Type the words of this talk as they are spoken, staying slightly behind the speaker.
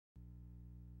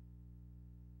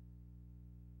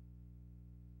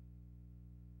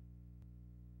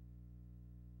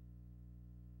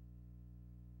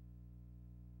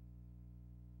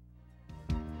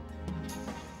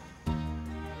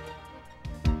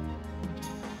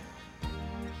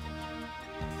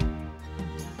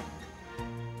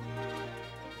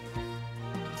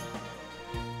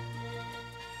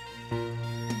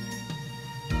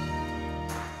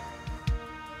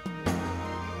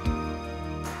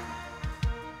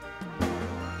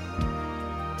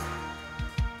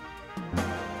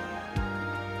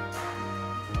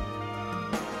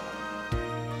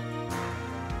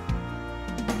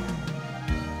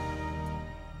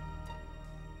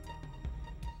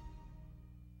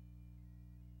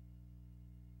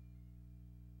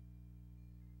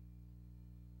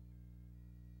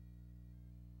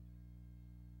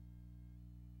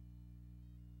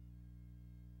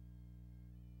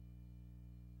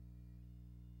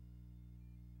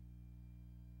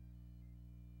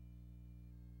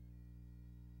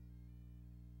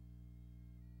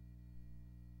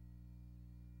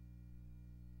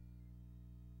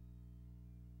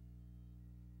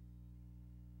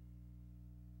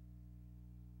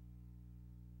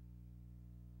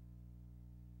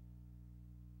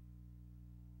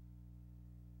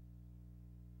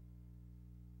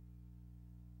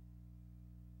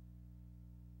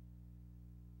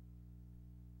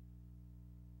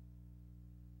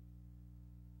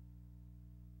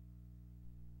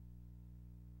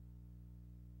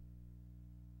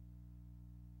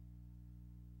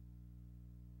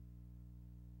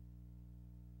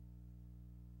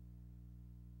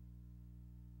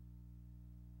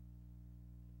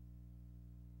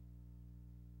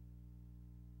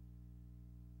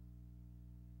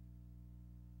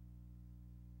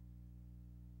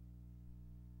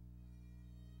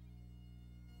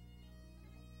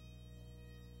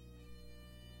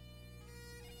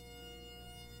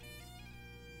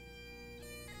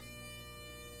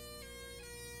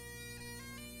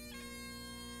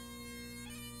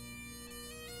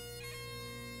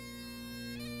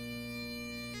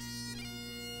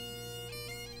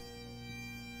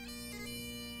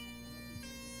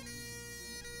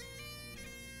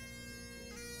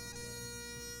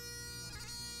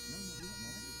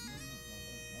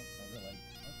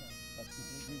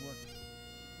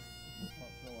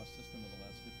lacrosse system of the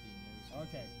last 15 years.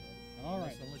 Okay. All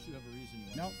right. Unless you have a reason you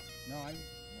want No, to. no, I.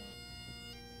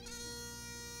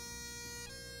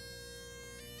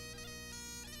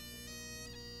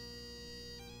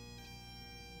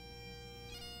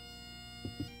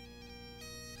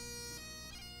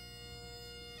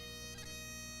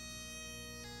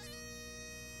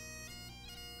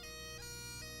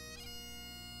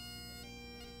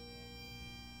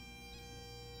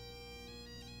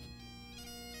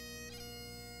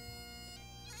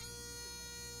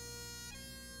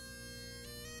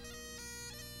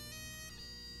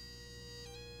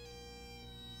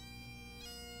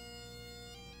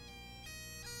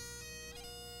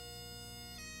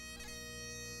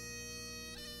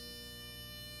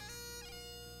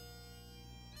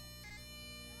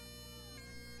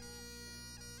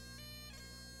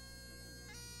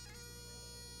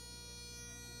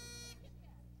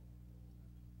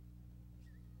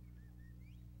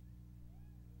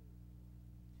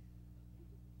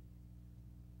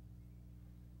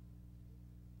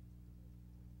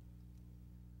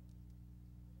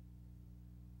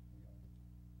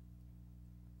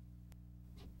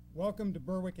 Welcome to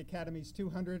Berwick Academy's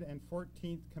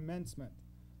 214th commencement.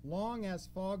 Long as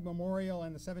Fogg Memorial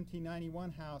and the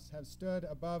 1791 house have stood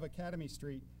above Academy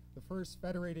Street, the First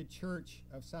Federated Church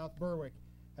of South Berwick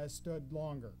has stood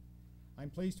longer.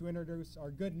 I'm pleased to introduce our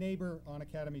good neighbor on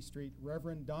Academy Street,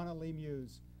 Reverend Donna Lee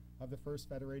Muse of the First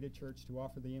Federated Church, to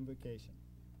offer the invocation.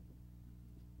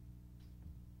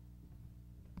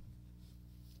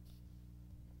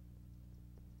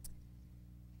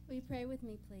 Will you pray with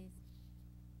me, please?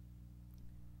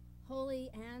 Holy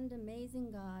and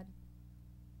amazing God,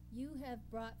 you have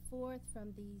brought forth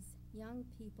from these young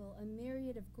people a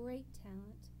myriad of great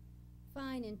talent,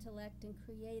 fine intellect, and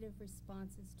creative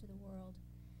responses to the world.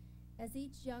 As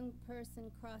each young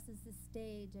person crosses the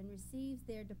stage and receives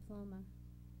their diploma,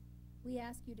 we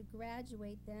ask you to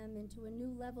graduate them into a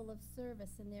new level of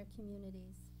service in their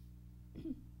communities.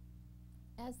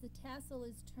 As the tassel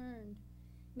is turned,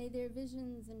 may their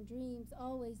visions and dreams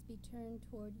always be turned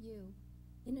toward you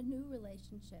in a new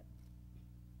relationship,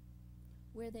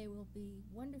 where they will be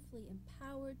wonderfully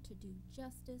empowered to do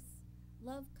justice,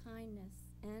 love kindness,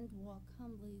 and walk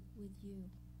humbly with you.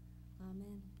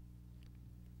 Amen.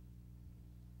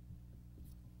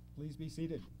 Please be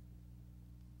seated.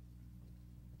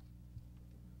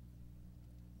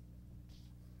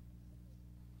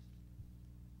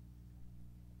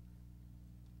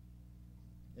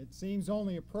 It seems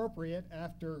only appropriate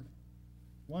after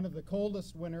one of the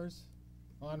coldest winters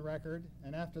on record,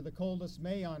 and after the coldest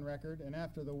May on record, and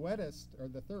after the wettest, or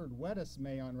the third wettest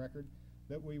May on record,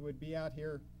 that we would be out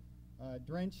here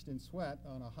drenched in sweat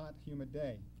on a hot, humid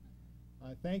day.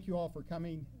 Thank you all for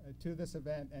coming to this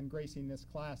event and gracing this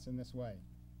class in this way.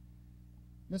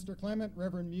 Mr. Clement,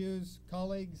 Reverend Muse,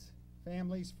 colleagues,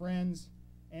 families, friends,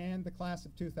 and the class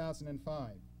of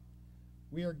 2005.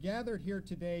 We are gathered here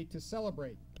today to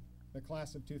celebrate the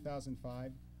class of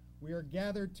 2005. We are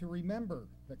gathered to remember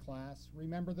the class,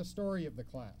 remember the story of the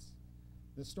class.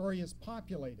 The story is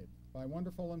populated by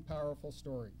wonderful and powerful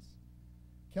stories.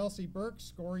 Kelsey Burke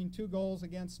scoring 2 goals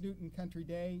against Newton Country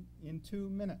Day in 2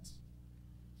 minutes.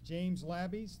 James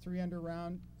Labby's 3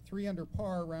 under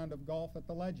par round of golf at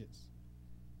the Ledges.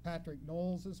 Patrick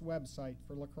Knowles' website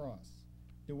for lacrosse.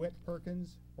 DeWitt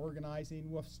Perkins organizing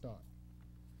Woofstock.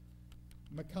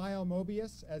 Mikhail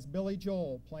Mobius as Billy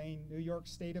Joel playing New York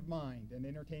State of Mind and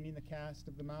entertaining the cast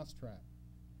of The Mousetrap.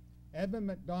 Edmund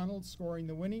McDonald scoring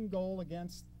the winning goal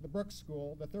against the Brooks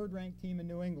School, the 3rd-ranked team in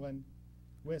New England,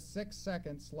 with 6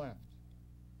 seconds left.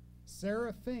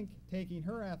 Sarah Fink taking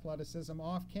her athleticism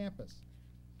off campus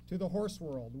to the horse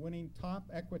world, winning top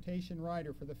equitation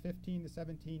rider for the 15 to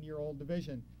 17-year-old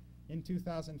division in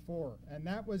 2004, and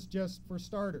that was just for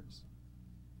starters.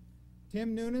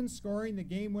 Tim Noonan scoring the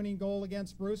game-winning goal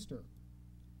against Brewster.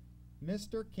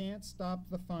 Mr. Can't Stop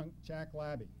the Funk, Jack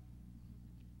Labby.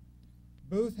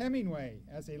 Booth Hemingway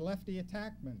as a lefty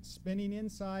attackman, spinning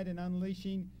inside and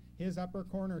unleashing his upper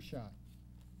corner shot.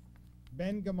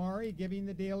 Ben Gamari giving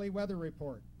the daily weather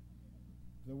report.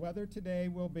 The weather today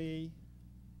will be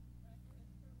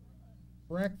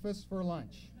breakfast for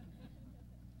lunch.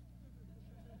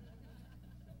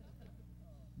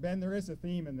 Ben, there is a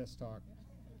theme in this talk.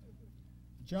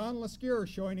 John Lescure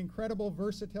showing incredible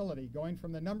versatility, going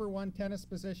from the #1 tennis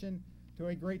position to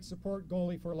a great support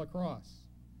goalie for lacrosse.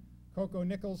 Coco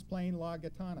Nichols playing La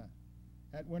Gitana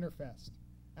at Winterfest.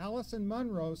 Allison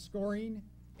Munro scoring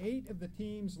 8 of the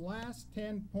team's last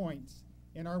 10 points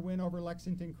in our win over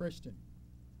Lexington Christian.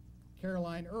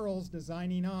 Caroline Earls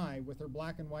designing Eye with her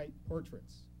black and white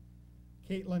portraits.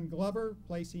 Caitlin Glover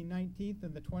placing 19th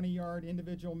in the 20-yard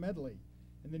individual medley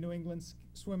in the New England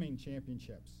Swimming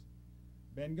Championships.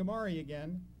 Ben Gamari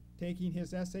again, taking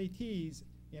his SATs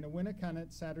in a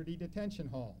Winnicott Saturday detention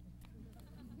hall.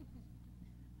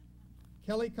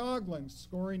 Kelly Coughlin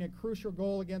scoring a crucial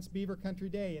goal against Beaver Country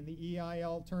Day in the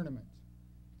EIL tournament.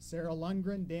 Sarah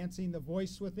Lundgren dancing the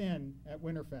Voice Within at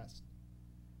Winterfest.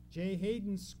 Jay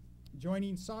Hayden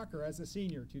joining soccer as a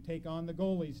senior to take on the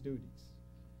goalie's duties.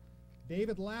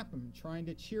 David Lapham trying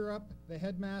to cheer up the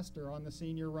headmaster on the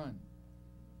senior run.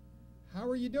 How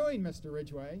are you doing, Mr.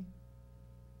 Ridgway?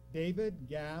 David,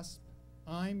 gasp.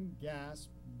 I'm gasp.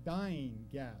 Dying,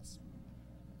 gasp.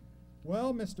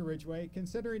 Well, Mr. Ridgway,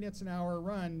 considering it's an hour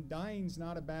run, dying's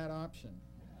not a bad option.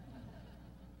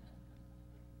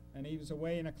 And he was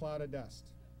away in a cloud of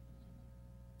dust.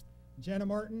 Jenna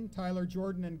Martin, Tyler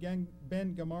Jordan, and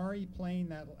Ben Gamari playing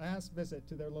that last visit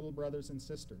to their little brothers and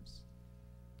sisters.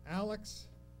 Alex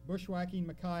bushwhacking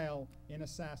Mikhail in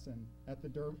Assassin at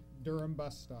the Durham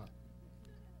bus stop.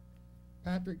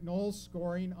 Patrick Knowles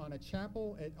scoring on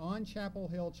on Chapel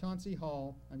Hill, Chauncey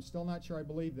Hall, I'm still not sure I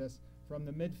believe this, from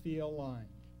the midfield line.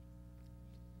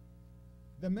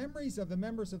 The memories of the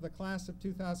members of the class of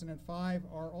 2005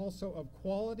 are also of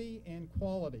quality and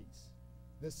qualities.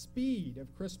 The speed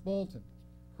of Chris Bolton,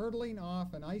 hurtling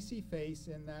off an icy face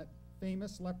in that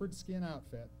famous leopard skin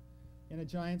outfit in a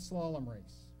giant slalom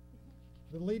race.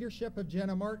 The leadership of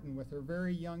Jenna Martin with her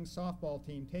very young softball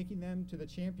team taking them to the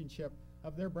championship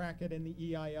of their bracket in the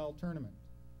EIL tournament.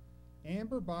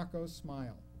 Amber Bacco's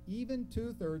smile, even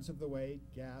 2/3 of the way,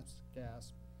 gasp,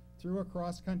 gasp, through a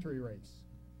cross-country race.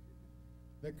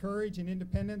 The courage and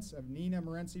independence of Nina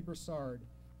Morency-Broussard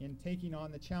in taking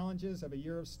on the challenges of a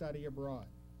year of study abroad.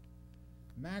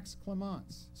 Max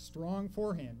Clement's strong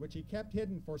forehand, which he kept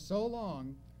hidden for so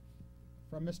long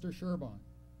from Mr. Sherbon.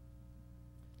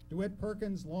 DeWitt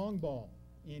Perkins' long ball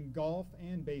in golf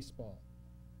and baseball.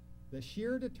 The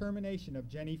sheer determination of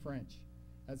Jenny French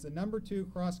as the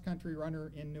 #2 cross-country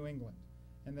runner in New England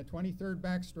and the 23rd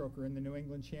backstroker in the New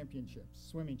England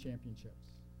swimming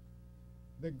championships.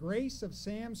 The grace of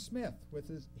Sam Smith with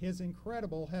his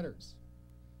incredible headers.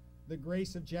 The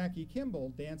grace of Jackie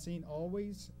Kimball dancing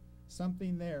Always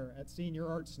Something There at Senior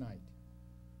Arts Night.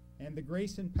 And the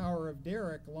grace and power of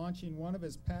Derek launching one of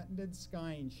his patented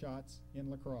skying shots in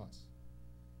lacrosse.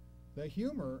 The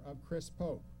humor of Chris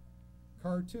Pope,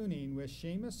 cartooning with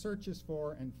Seamus searches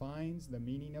for and finds the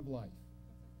meaning of life.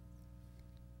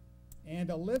 And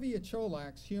Olivia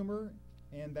Cholak's humor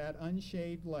and that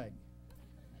unshaved leg.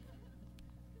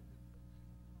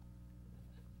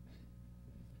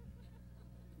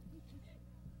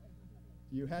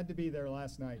 You had to be there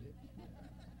last night.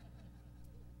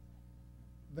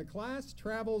 The class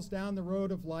travels down the road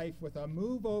of life with a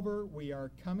move over, we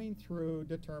are coming through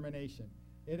determination.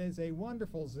 It is a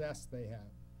wonderful zest they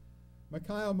have.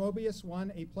 Mikhail Mobius won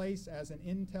a place as an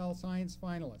Intel Science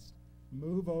finalist.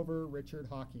 Move over, Richard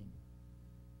Hawking.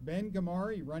 Ben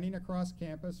Gamari running across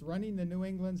campus, running the New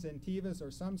England's Antivas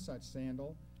or some such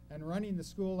sandal, and running the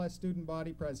school as student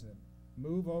body president.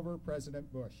 Move over,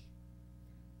 President Bush.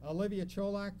 Olivia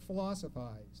Cholak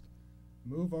philosophized.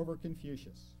 Move over,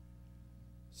 Confucius.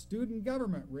 Student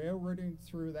government railroading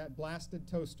through that blasted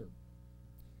toaster.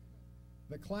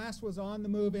 The class was on the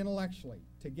move intellectually.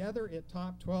 Together it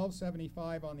topped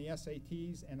 1275 on the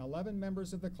SATs, and 11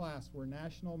 members of the class were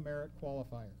national merit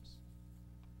qualifiers.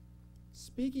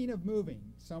 Speaking of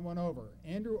moving someone over,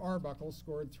 Andrew Arbuckle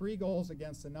scored 3 goals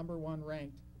against the #1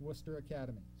 ranked Worcester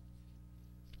Academy.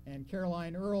 And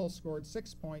Caroline Earle scored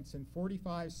 6 points in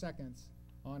 45 seconds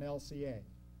on LCA.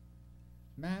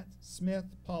 Matt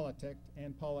Smith politicked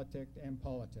and politicked and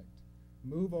politicked.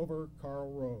 Move over,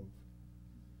 Carl Rove.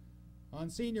 On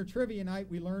senior trivia night,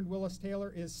 we learned Willis Taylor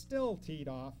is still teed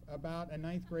off about a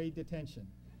 9th grade detention.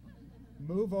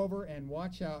 Move over and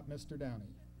watch out, Mr.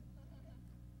 Downey.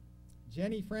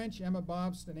 Jenny French, Emma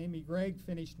Bobst, and Amy Gregg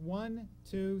finished 1,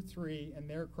 2, 3 in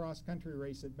their cross-country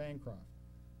race at Bancroft.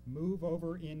 Move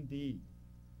over indeed.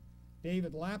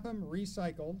 David Lapham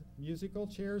recycled, musical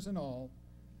chairs and all.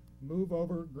 Move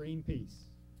over, Greenpeace.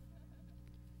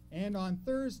 And on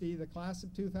Thursday, the class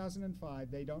of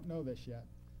 2005, they don't know this yet,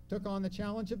 took on the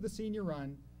challenge of the senior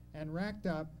run and racked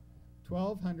up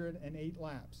 1,208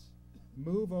 laps.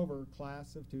 Move over,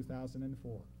 class of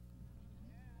 2004.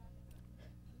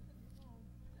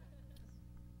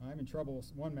 I'm in trouble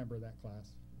with one member of that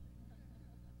class.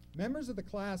 Members of the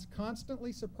class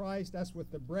constantly surprised us with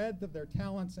the breadth of their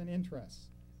talents and interests.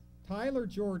 Tyler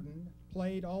Jordan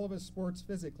played all of his sports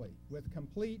physically with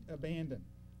complete abandon.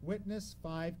 Witness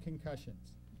 5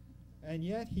 concussions. And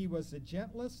yet he was the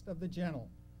gentlest of the gentle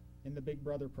in the Big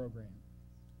Brother program.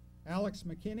 Alex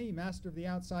McKinney, master of the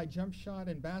outside jump shot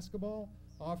in basketball,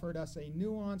 offered us a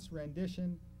nuanced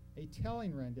rendition, a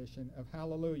telling rendition of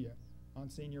Hallelujah on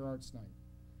Senior Arts Night.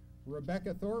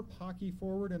 Rebecca Thorpe, hockey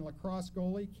forward and lacrosse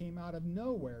goalie, came out of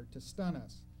nowhere to stun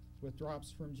us with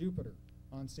drops from Jupiter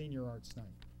on Senior Arts Night.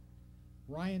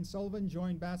 Ryan Sullivan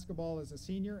joined basketball as a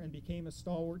senior and became a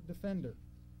stalwart defender.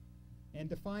 And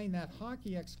defying that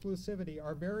hockey exclusivity,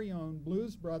 our very own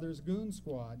Blues Brothers Goon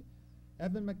Squad,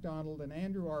 Evan McDonald and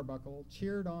Andrew Arbuckle,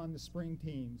 cheered on the spring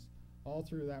teams all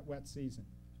through that wet season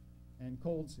and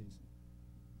cold season.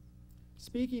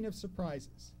 Speaking of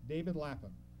surprises, David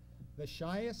Lapham, the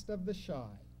shyest of the shy,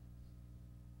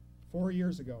 4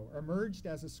 years ago, emerged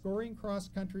as a scoring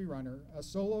cross-country runner, a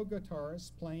solo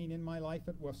guitarist playing In My Life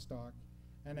at Woofstock,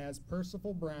 and as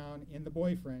Percival Brown in The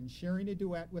Boyfriend, sharing a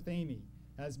duet with Amy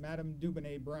as Madame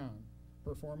Dubonnet Brown,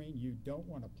 performing You Don't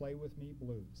Want to Play With Me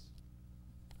Blues.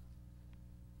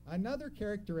 Another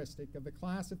characteristic of the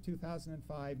class of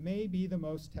 2005 may be the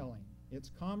most telling,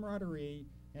 its camaraderie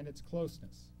and its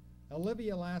closeness.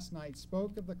 Olivia last night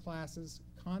spoke of the class's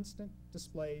constant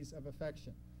displays of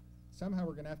affection. Somehow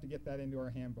we're going to have to get that into our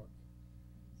handbook.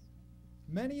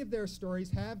 Many of their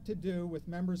stories have to do with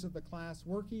members of the class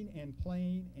working and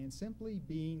playing and simply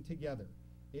being together.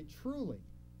 It truly,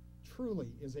 truly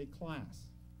is a class.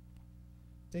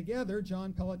 Together,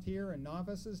 John Pelletier and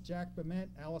novices Jack Bement,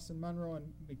 Allison Munro,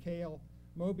 and Mikhail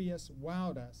Mobius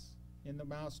wowed us in the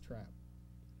mousetrap.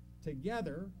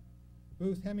 Together,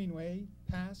 Booth Hemingway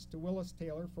passed to Willis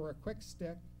Taylor for a quick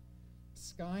stick,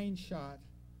 skying shot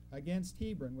against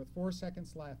Hebron with 4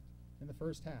 seconds left in the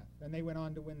first half, and they went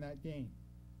on to win that game.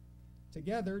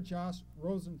 Together, Josh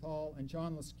Rosenthal and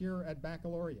John Lescure at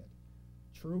Baccalaureate,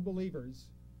 true believers,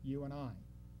 you and I.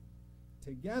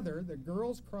 Together, the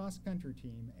girls' cross-country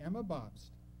team, Emma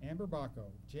Bobst, Amber Bacco,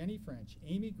 Jenny French,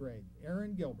 Amy Gregg,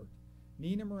 Erin Gilbert,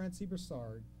 Nina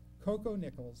Morency-Broussard, Coco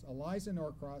Nichols, Eliza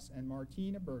Norcross, and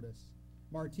Martine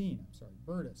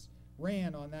Burtis,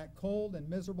 ran on that cold and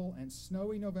miserable and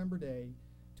snowy November day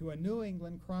to a New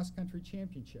England cross-country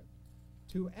championship,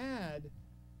 to add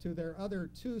to their other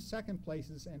 2 second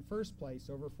places and first place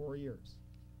over 4 years.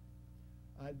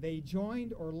 They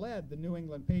joined or led the New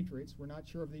England Patriots, we're not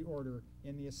sure of the order,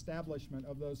 in the establishment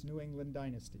of those New England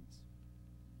dynasties.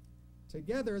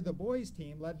 Together, the boys'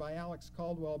 team, led by Alex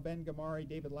Caldwell, Ben Gamari,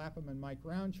 David Lapham, and Mike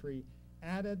Roundtree,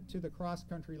 added to the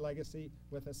cross-country legacy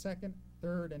with a 2nd,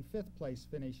 3rd, and 5th place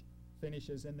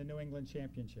finishes in the New England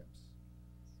Championships.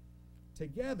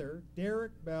 Together,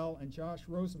 Derek Bell and Josh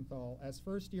Rosenthal, as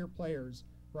first-year players,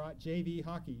 brought JV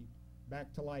hockey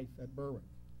back to life at Berwick.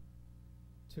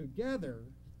 Together,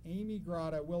 Amy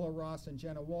Grotta, Willow Ross, and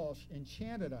Jenna Walsh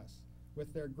enchanted us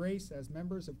with their grace as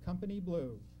members of Company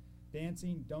Blue,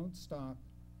 dancing Don't Stop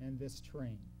and This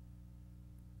Train.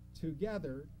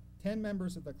 Together, 10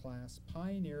 members of the class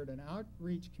pioneered an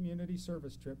outreach community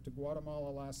service trip to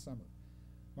Guatemala last summer.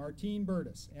 Martine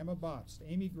Burtis, Emma Bobst,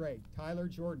 Amy Gregg, Tyler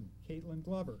Jordan, Caitlin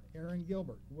Glover, Erin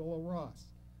Gilbert, Willow Ross,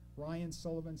 Ryan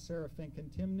Sullivan, Sarah Fink,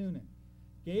 and Tim Noonan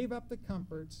gave up the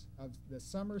comforts of the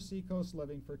summer seacoast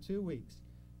living for 2 weeks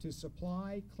to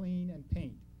supply, clean, and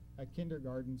paint a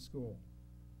kindergarten school.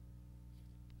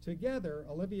 Together,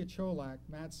 Olivia Cholak,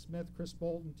 Matt Smith, Chris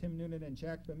Bolton, Tim Noonan, and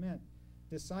Jack Bement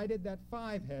decided that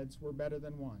 5 heads were better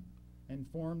than 1 and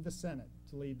formed the Senate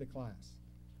to lead the class.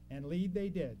 And lead they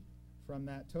did, from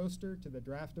that toaster to the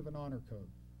draft of an honor code.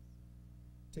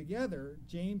 Together,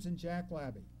 James and Jack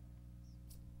Labby,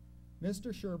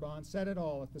 Mr. Sherbon said it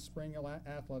all at the Spring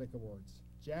Athletic Awards.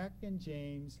 Jack and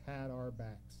James had our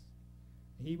backs.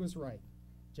 He was right.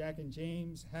 Jack and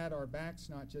James had our backs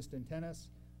not just in tennis,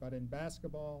 but in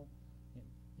basketball,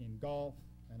 in golf,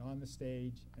 and on the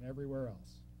stage, and everywhere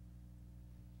else.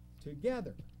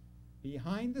 Together,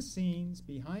 behind the scenes,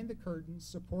 behind the curtains,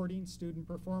 supporting student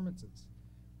performances.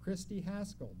 Christy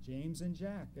Haskell, James and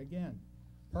Jack, again.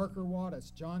 Parker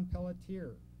Wattis, John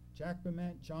Pelletier, Jack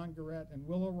Bement, John Garrett, and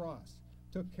Willow Ross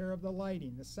took care of the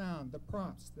lighting, the sound, the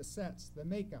props, the sets, the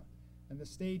makeup, and the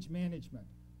stage management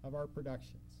of our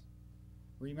productions.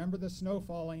 Remember the snow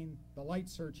falling, the light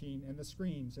searching, and the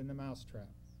screams in the mousetrap.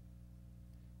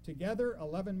 Together,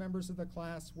 11 members of the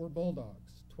class were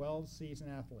Bulldogs, 12 seasoned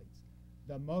athletes,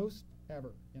 the most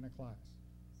ever in a class.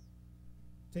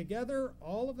 Together,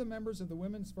 all of the members of the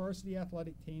women's varsity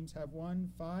athletic teams have won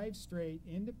 5 straight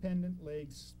independent league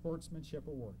sportsmanship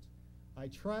awards. I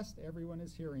trust everyone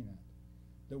is hearing that.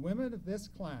 The women of this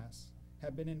class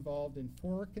have been involved in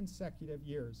 4 consecutive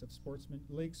years of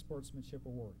league sportsmanship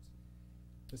awards.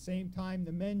 At the same time,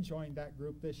 the men joined that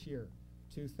group this year.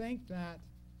 To think that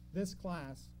this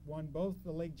class won both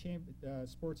the league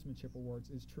sportsmanship awards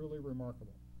is truly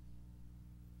remarkable.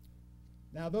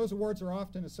 Now, those awards are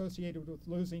often associated with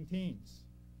losing teams.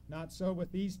 Not so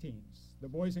with these teams. The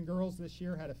boys and girls this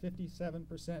year had a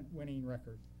 57% winning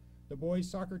record. The boys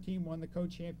soccer team won the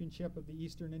co-championship of the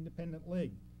Eastern Independent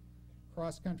League.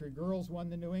 Cross-country girls won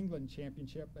the New England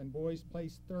Championship, and boys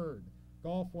placed third.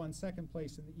 Golf won second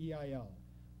place in the EIL.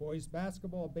 Boys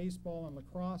basketball, baseball, and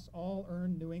lacrosse all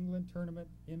earned New England tournament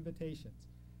invitations,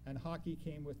 and hockey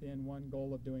came within one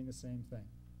goal of doing the same thing.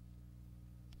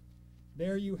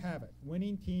 There you have it,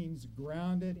 winning teams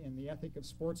grounded in the ethic of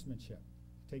sportsmanship.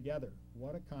 Together,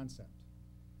 what a concept.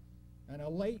 And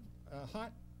a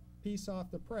hot piece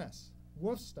off the press,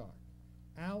 Woofstock.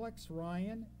 Alex,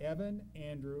 Ryan, Evan,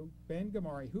 Andrew, Ben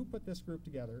Gamari, who put this group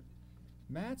together,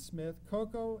 Matt Smith,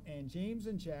 Coco, and James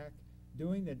and Jack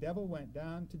doing The Devil Went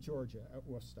Down to Georgia at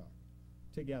Woofstock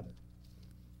together.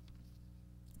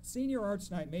 Senior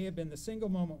Arts Night may have been the single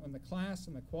moment when the class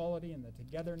and the quality and the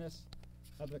togetherness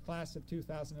of the class of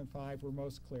 2005 were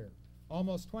most clear.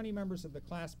 Almost 20 members of the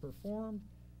class performed,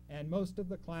 and most of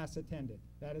the class attended.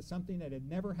 That is something that had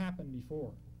never happened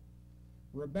before.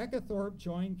 Rebecca Thorpe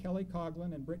joined Kelly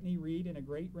Coughlin and Brittany Reed in a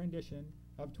great rendition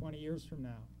of 20 Years From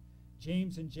Now.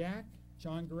 James and Jack,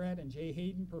 John Garrett, and Jay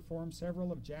Hayden performed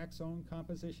several of Jack's own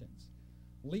compositions.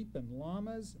 Leapin'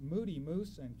 Llamas, Moody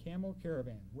Moose, and Camel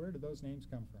Caravan. Where do those names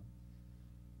come from?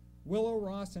 Willow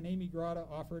Ross and Amy Grotta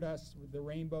offered us the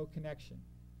Rainbow Connection,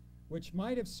 which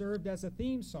might have served as a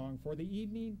theme song for the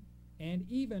evening and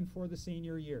even for the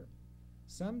senior year.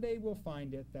 Someday we'll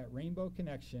find it, that Rainbow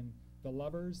Connection, the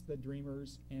lovers, the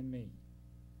dreamers, and me.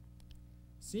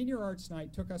 Senior Arts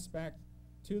Night took us back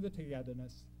to the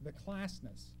togetherness, the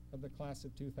classness of the class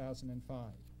of 2005.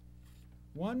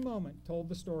 One moment told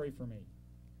the story for me.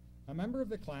 A member of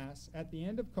the class, at the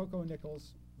end of Coco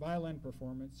Nichols' violin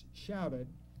performance, shouted,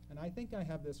 and I think I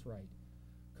have this right,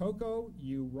 "Coco,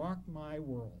 you rock my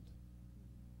world."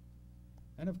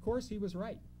 And of course he was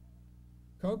right.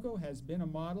 Coco has been a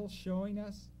model showing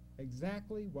us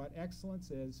exactly what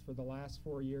excellence is for the last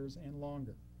 4 years and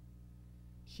longer.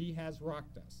 She has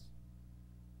rocked us.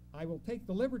 I will take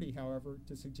the liberty, however,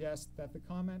 to suggest that the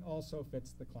comment also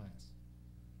fits the class.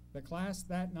 The class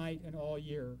that night and all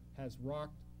year has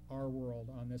rocked our world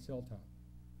on this hilltop.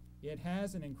 It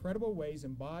has in incredible ways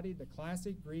embodied the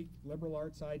classic Greek liberal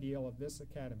arts ideal of this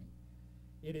academy.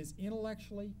 It is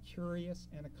intellectually curious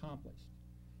and accomplished.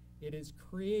 It is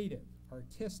creative,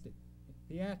 artistic,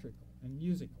 theatrical, and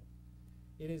musical.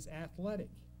 It is athletic.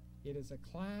 It is a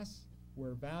class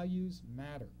where values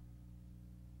matter.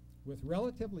 With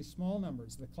relatively small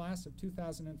numbers, the class of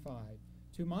 2005,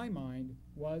 to my mind,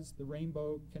 was the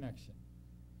Rainbow Connection.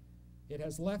 It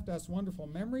has left us wonderful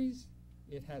memories.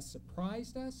 It has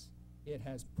surprised us. It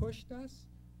has pushed us.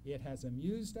 It has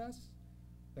amused us.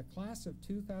 The class of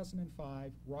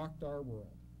 2005 rocked our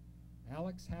world.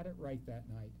 Alex had it right that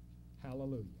night.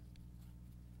 Hallelujah.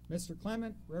 Mr.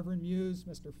 Clement, Reverend Muse,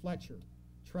 Mr. Fletcher,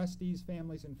 trustees,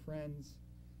 families, and friends,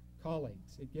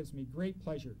 colleagues, it gives me great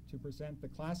pleasure to present the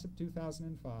class of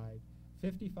 2005,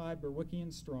 55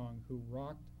 Berwickians strong, who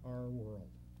rocked our world.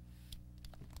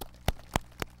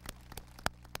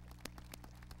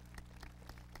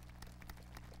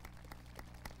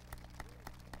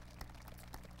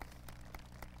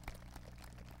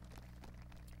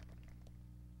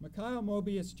 Mikhail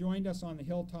Mobius joined us on the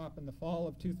hilltop in the fall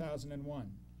of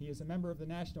 2001. He is a member of the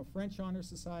National French Honor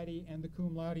Society and the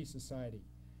Cum Laude Society.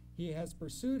 He has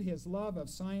pursued his love of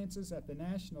sciences at the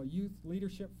National Youth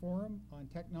Leadership Forum on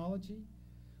Technology,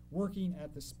 working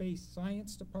at the Space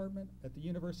Science Department at the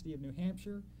University of New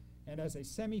Hampshire, and as a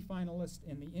semifinalist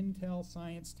in the Intel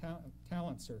Science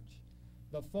Talent Search.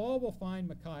 The fall will find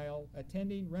Mikhail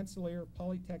attending Rensselaer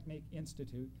Polytechnic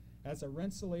Institute as a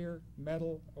Rensselaer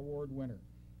Medal Award winner.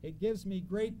 It gives me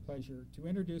great pleasure to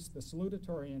introduce the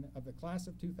salutatorian of the class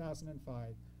of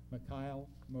 2005, Mikhail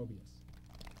Mobius.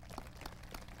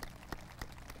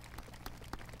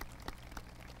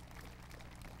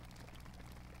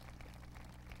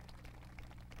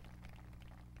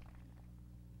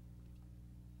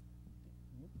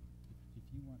 If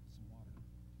you want some water,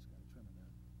 just got to trim it down.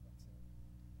 That's it.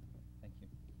 Thank you.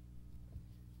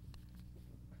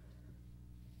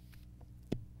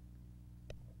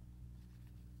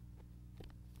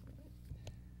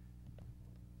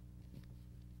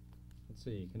 Let's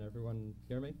see, can everyone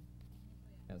hear me?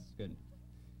 Yes, good.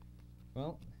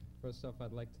 Well, first off,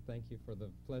 I'd like to thank you for the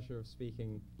pleasure of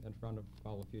speaking in front of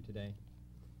all of you today.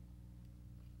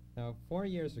 Now, 4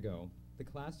 years ago, the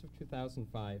class of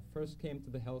 2005 first came to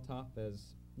the hilltop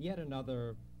as yet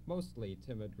another mostly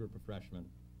timid group of freshmen.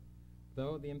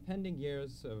 Though the impending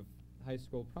years of high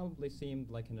school probably seemed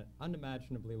like an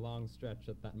unimaginably long stretch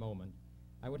at that moment,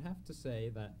 I would have to say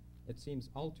that it seems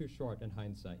all too short in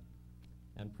hindsight,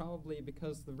 and probably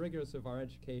because the rigors of our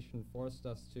education forced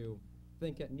us to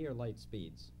think at near light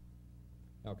speeds.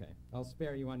 Okay, I'll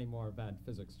spare you any more bad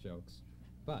physics jokes.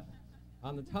 But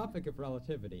on the topic of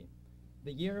relativity,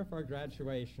 the year of our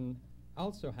graduation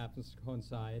also happens to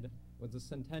coincide with the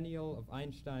centennial of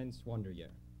Einstein's Wonder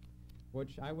Year,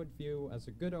 which I would view as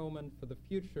a good omen for the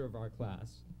future of our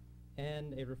class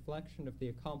and a reflection of the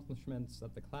accomplishments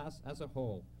that the class as a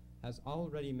whole has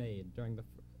already made during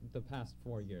the past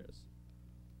 4 years.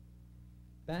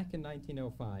 Back in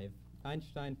 1905,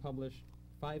 Einstein published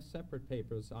 5 separate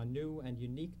papers on new and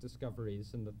unique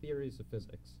discoveries in the theories of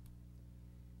physics.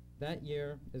 That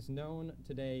year is known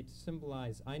today to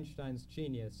symbolize Einstein's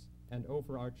genius and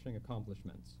overarching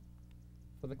accomplishments.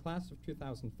 For the class of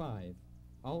 2005,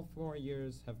 all 4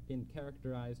 years have been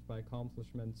characterized by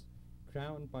accomplishments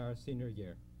crowned by our senior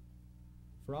year.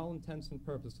 For all intents and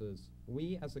purposes,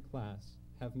 we as a class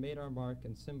have made our mark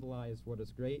and symbolized what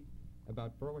is great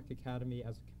about Berwick Academy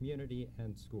as a community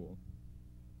and school.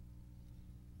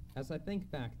 As I think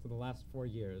back to the last 4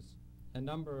 years, a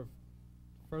number of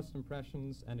first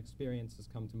impressions and experiences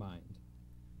come to mind,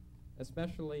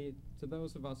 especially to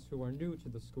those of us who are new to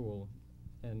the school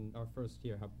in our first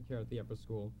year here at the upper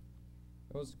school.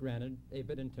 It was, granted, a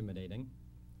bit intimidating.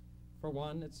 For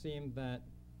one, it seemed that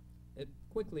it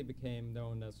quickly became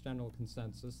known as general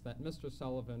consensus that Mr.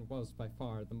 Sullivan was by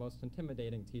far the most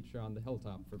intimidating teacher on the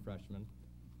hilltop for freshmen,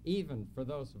 even for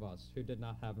those of us who did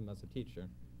not have him as a teacher.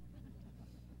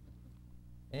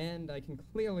 And I can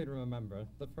clearly remember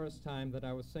the first time that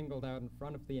I was singled out in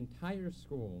front of the entire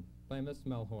school by Miss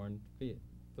Melhorn to be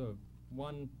the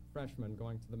one freshman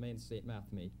going to the main state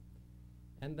math meet.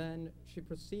 And then she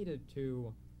proceeded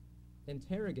to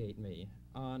interrogate me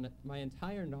on my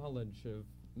entire knowledge of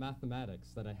mathematics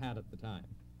that I had at the time.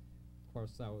 Of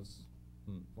course, that was,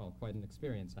 well, quite an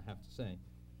experience, I have to say.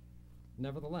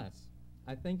 Nevertheless,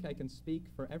 I think I can speak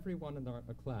for everyone in our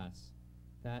class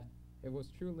that it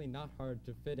was truly not hard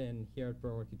to fit in here at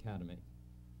Berwick Academy.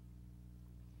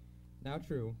 Now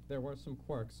true, there were some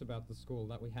quirks about the school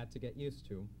that we had to get used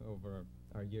to over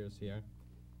our years here.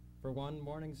 For one,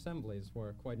 morning assemblies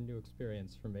were quite a new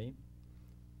experience for me,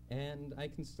 and I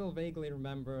can still vaguely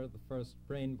remember the first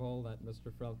brain bowl that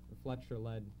Mr. Fletcher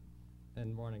led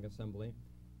in morning assembly,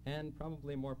 and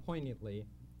probably more poignantly,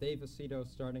 Dave Aceto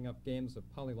starting up games of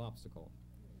Polylopsicle.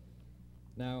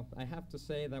 Now, I have to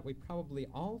say that we probably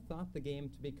all thought the game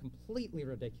to be completely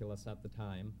ridiculous at the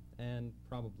time, and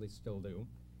probably still do,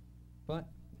 but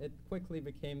it quickly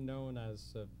became known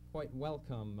as a quite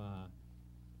welcome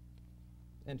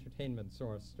entertainment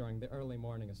source during the early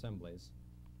morning assemblies.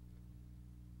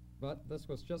 But this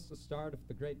was just the start of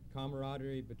the great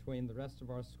camaraderie between the rest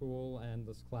of our school and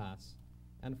this class.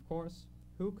 And of course,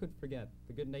 who could forget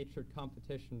the good-natured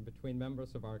competition between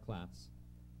members of our class?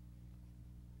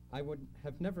 I would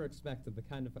have never expected the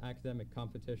kind of academic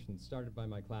competition started by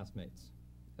my classmates,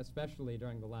 especially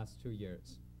during the last 2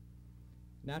 years.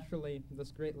 Naturally,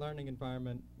 this great learning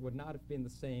environment would not have been the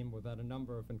same without a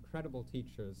number of incredible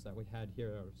teachers that we had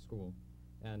here at our school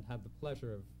and had the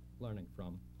pleasure of learning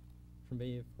from. For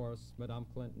me, of course, Madame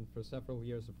Clinton for several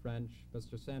years of French,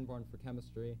 Mr. Sanborn for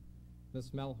chemistry, Miss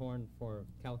Melhorn for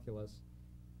calculus,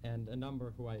 and a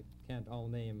number who I can't all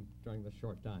name during this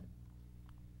short time.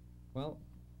 Well,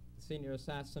 the senior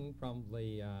assassin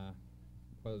probably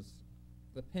was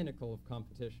the pinnacle of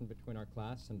competition between our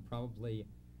class and probably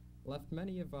left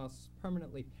many of us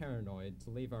permanently paranoid to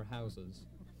leave our houses.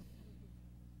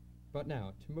 But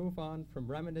now, to move on from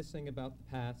reminiscing about the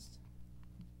past,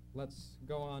 let's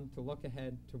go on to look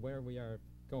ahead to where we are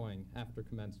going after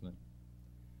commencement.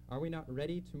 Are we not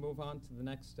ready to move on to the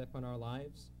next step in our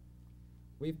lives?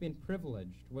 We've been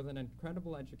privileged with an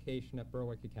incredible education at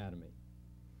Berwick Academy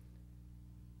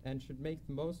and should make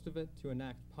the most of it to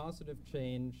enact positive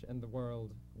change in the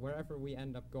world wherever we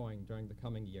end up going during the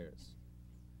coming years.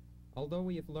 Although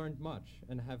we have learned much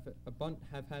and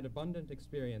have had abundant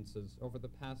experiences over the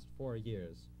past 4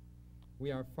 years,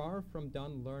 we are far from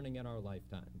done learning in our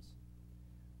lifetimes.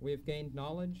 We have gained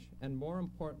knowledge, and more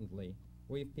importantly,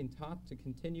 we've been taught to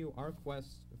continue our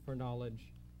quest for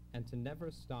knowledge and to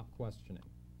never stop questioning.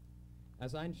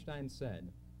 As Einstein said,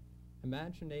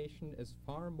 imagination is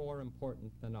far more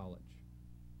important than knowledge.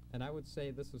 And I would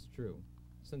say this is true,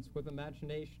 since with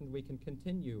imagination we can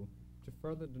continue to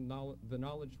further the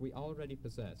knowledge we already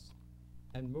possess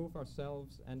and move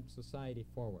ourselves and society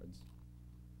forwards.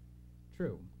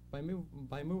 True,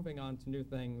 by moving on to new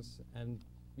things and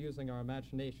using our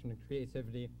imagination and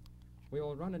creativity, we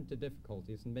will run into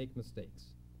difficulties and make mistakes.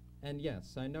 And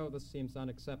yes, I know this seems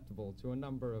unacceptable to a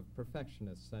number of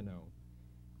perfectionists I know.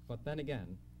 But then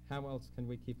again, how else can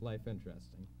we keep life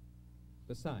interesting?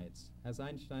 Besides, as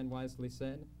Einstein wisely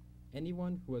said,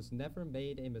 anyone who has never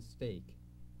made a mistake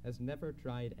has never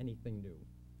tried anything new.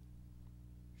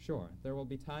 Sure, there will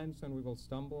be times when we will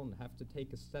stumble and have to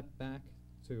take a step back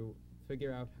to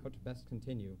figure out how to best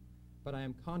continue, but I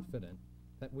am confident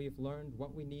that we've learned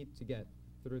what we need to get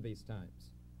through these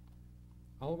times.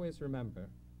 Always remember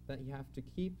that you have to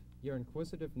keep your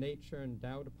inquisitive nature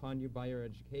endowed upon you by your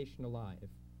education alive.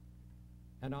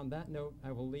 And on that note,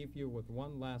 I will leave you with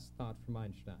one last thought from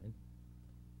Einstein.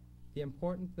 The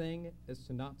important thing is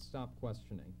to not stop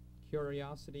questioning.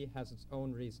 Curiosity has its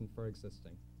own reason for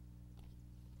existing.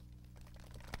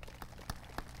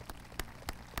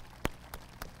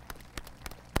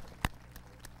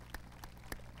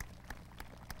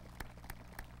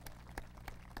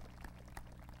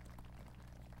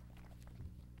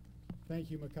 Thank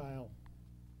you, Mikhail.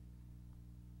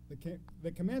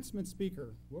 The commencement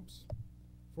speaker,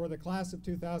 for the class of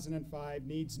 2005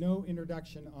 needs no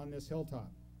introduction on this hilltop.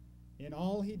 In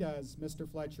all he does, Mr.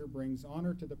 Fletcher brings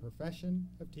honor to the profession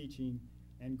of teaching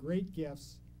and great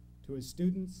gifts to his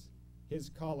students, his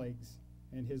colleagues,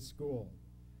 and his school.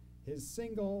 His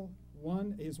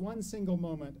one single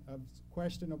moment of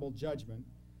questionable judgment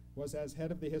was as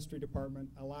head of the history department,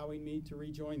 allowing me to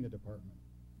rejoin the department.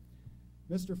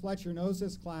 Mr. Fletcher knows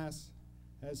this class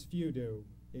as few do.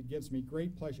 It gives me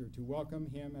great pleasure to welcome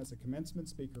him as a commencement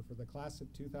speaker for the class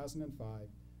of 2005,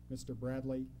 Mr.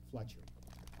 Bradley Fletcher.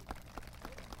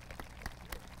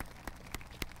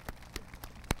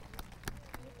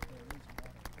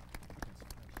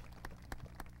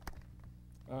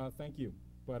 Thank you,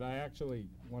 but I actually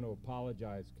want to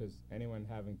apologize because anyone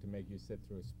having to make you sit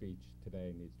through a speech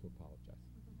today needs to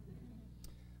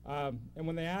apologize. And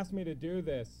when they asked me to do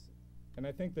this, and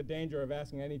I think the danger of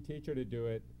asking any teacher to do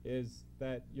it is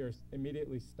that you're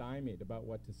immediately stymied about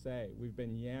what to say. We've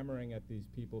been yammering at these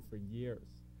people for years.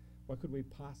 What could we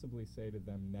possibly say to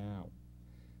them now?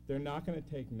 They're not going to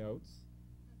take notes.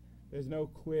 There's no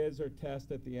quiz or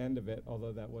test at the end of it,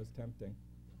 although that was tempting.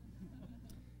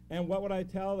 And what would I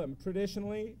tell them?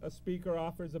 Traditionally, a speaker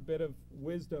offers a bit of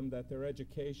wisdom that their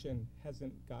education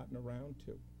hasn't gotten around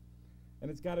to.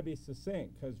 And it's got to be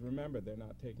succinct, because remember, they're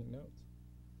not taking notes.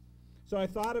 So I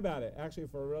thought about it, actually,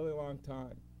 for a really long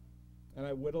time. And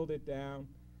I whittled it down,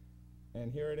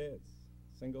 and here it is,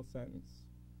 single sentence.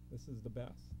 This is the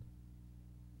best.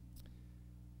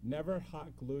 Never hot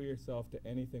glue yourself to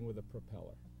anything with a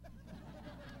propeller.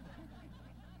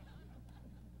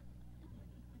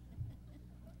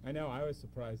 I know, I was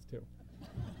surprised too.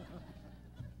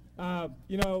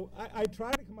 You know, I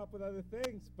tried to come up with other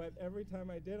things, but every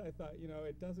time I did, I thought, you know,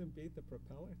 it doesn't beat the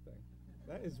propeller thing.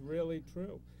 That is really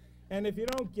true. And if you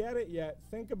don't get it yet,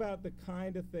 think about the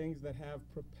kind of things that have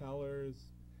propellers.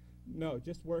 No,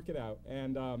 just work it out.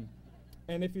 And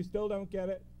if you still don't get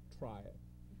it, try it.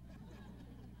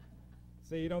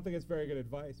 So you don't think it's very good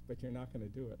advice, but you're not going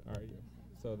to do it, are you?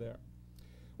 So there.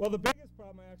 Well, the biggest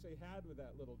problem I actually had with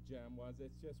that little gem was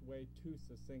it's just way too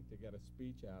succinct to get a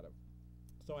speech out of.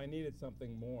 So I needed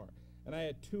something more. And I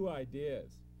had two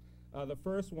ideas. The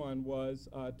first one was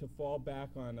to fall back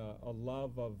on a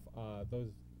love of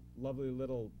those lovely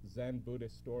little Zen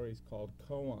Buddhist stories called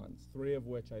koans, 3 of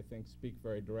which I think speak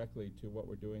very directly to what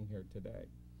we're doing here today.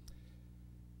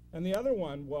 And the other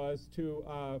one was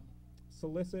to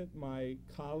solicit my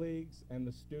colleagues and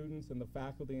the students and the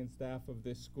faculty and staff of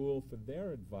this school for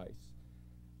their advice.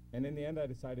 And in the end, I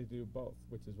decided to do both,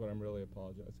 which is what I'm really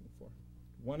apologizing for.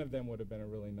 One of them would have been a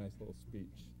really nice little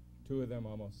speech. 2 of them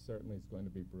almost certainly is going to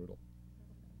be brutal.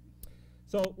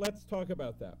 So let's talk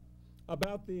about that.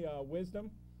 About the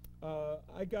wisdom,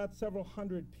 I got several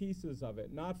hundred pieces of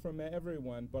it, not from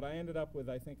everyone, but I ended up with,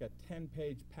 I think, a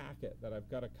 10-page packet that I've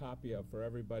got a copy of for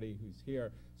everybody who's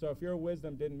here. So if your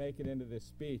wisdom didn't make it into this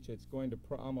speech, it's going to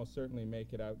almost certainly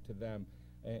make it out to them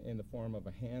in the form of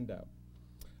a handout.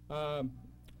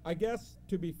 I guess,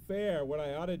 to be fair, what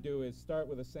I ought to do is start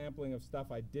with a sampling of stuff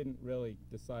I didn't really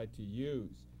decide to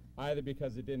use, either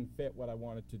because it didn't fit what I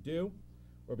wanted to do,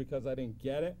 or because I didn't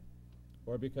get it,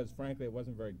 or because, frankly, it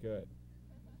wasn't very good.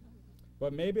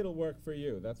 But maybe it'll work for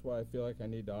you. That's why I feel like I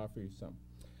need to offer you some.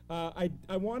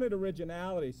 I wanted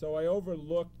originality, so I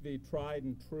overlooked the tried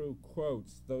and true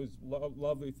quotes, those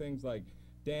lovely things like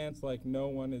dance like no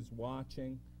one is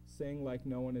watching, sing like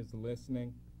no one is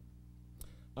listening.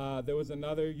 There was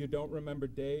another, you don't remember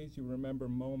days, you remember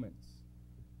moments.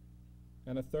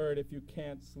 And a third, if you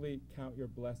can't sleep, count your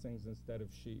blessings instead of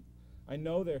sheep. I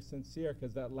know they're sincere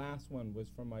because that last one was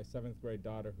from my 7th grade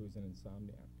daughter who's an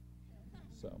insomniac.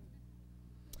 So.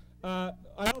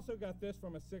 I also got this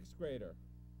from a 6th grader.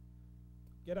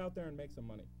 Get out there and make some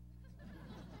money.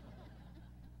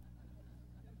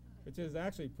 which is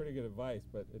actually pretty good advice,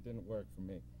 but it didn't work for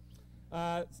me.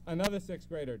 Another 6th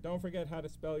grader, don't forget how to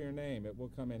spell your name. It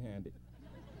will come in handy.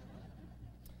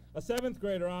 A 7th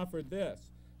grader offered this,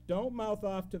 don't mouth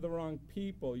off to the wrong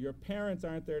people. Your parents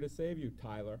aren't there to save you,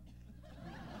 Tyler.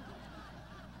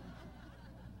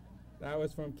 That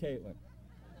was from Caitlin.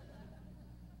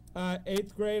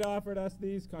 8th grade offered us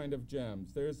these kind of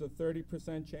gems. There's a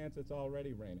 30% chance it's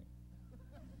already raining.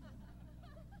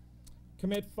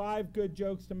 Commit 5 good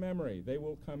jokes to memory. They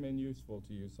will come in useful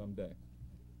to you someday.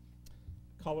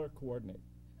 Color coordinate.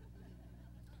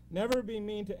 Never be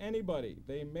mean to anybody.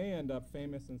 They may end up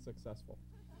famous and successful.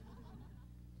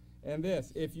 And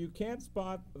this, if you can't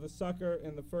spot the sucker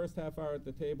in the first half hour at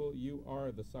the table, you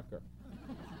are the sucker.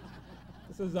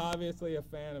 This is obviously a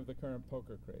fan of the current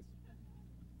poker craze.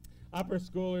 Upper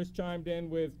schoolers chimed in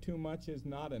with too much is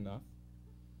not enough.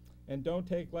 And don't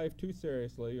take life too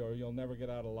seriously or you'll never get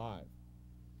out alive.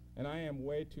 And I am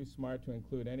way too smart to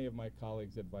include any of my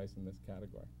colleagues' advice in this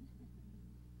category.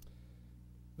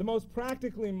 The most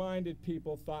practically minded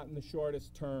people thought in the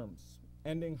shortest terms,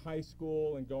 ending high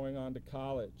school and going on to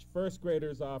college. 1st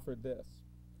graders offered this,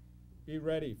 be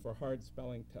ready for hard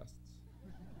spelling tests.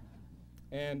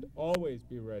 And always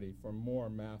be ready for more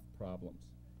math problems.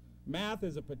 Math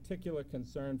is a particular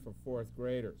concern for 4th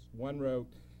graders. One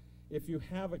wrote, if you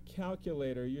have a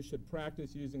calculator, you should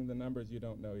practice using the numbers you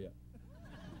don't know yet.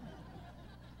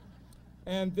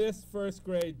 And this 1st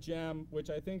grade gem, which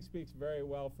I think speaks very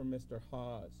well for Mr.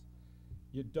 Hawes,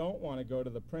 you don't want to go to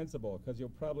the principal because you'll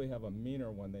probably have a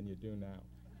meaner one than you do now.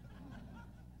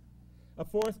 A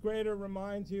 4th grader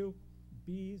reminds you,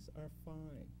 bees are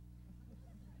fine.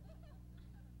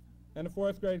 And a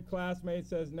 4th grade classmate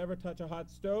says, never touch a hot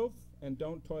stove and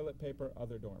don't toilet paper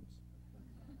other dorms.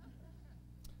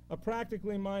 A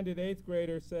practically minded 8th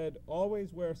grader said,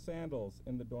 always wear sandals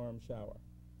in the dorm shower.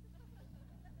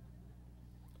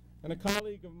 And a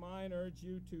colleague of mine urged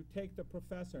you to take the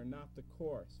professor, not the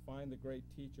course. Find the great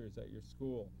teachers at your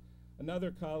school. Another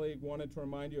colleague wanted to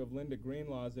remind you of Linda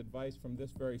Greenlaw's advice from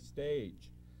this very stage.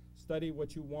 Study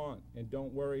what you want and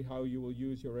don't worry how you will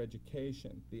use your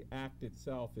education. The act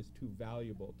itself is too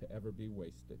valuable to ever be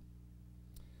wasted.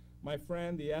 My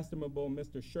friend, the estimable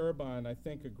Mr. Sherban, I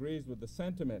think agrees with the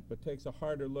sentiment, but takes a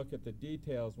harder look at the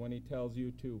details when he tells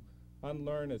you to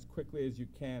unlearn as quickly as you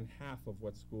can half of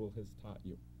what school has taught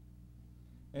you.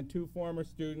 And 2 former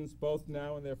students, both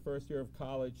now in their 1st year of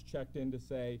college, checked in to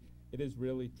say, it is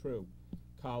really true.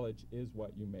 College is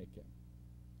what you make it.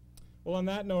 Well, on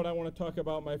that note, I want to talk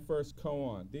about my first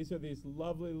koan. These are these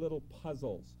lovely little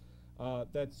puzzles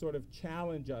that sort of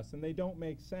challenge us, and they don't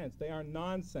make sense. They are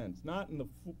nonsense, not in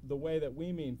the way that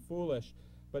we mean foolish,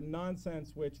 but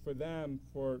nonsense which for them,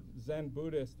 for Zen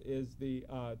Buddhists, is the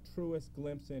truest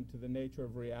glimpse into the nature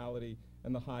of reality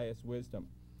and the highest wisdom.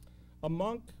 A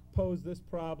monk posed this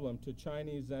problem to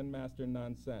Chinese Zen master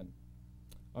Nansen.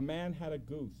 A man had a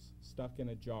goose stuck in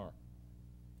a jar.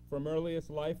 From earliest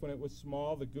life, when it was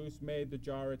small, the goose made the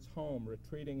jar its home,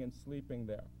 retreating and sleeping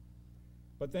there.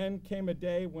 But then came a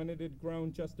day when it had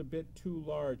grown just a bit too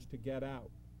large to get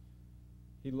out.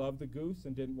 He loved the goose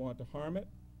and didn't want to harm it.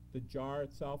 The jar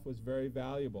itself was very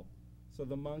valuable. So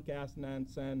the monk asked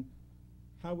Nansen,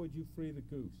 how would you free the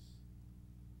goose?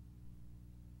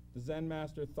 The Zen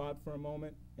master thought for a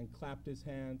moment and clapped his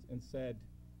hands and said,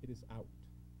 it is out.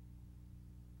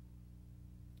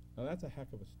 Now that's a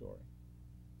heck of a story,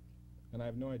 and I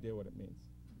have no idea what it means.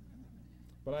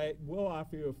 But I will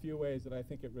offer you a few ways that I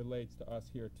think it relates to us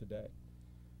here today.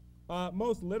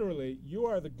 Most literally, you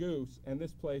are the goose and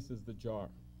this place is the jar.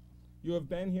 You have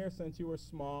been here since you were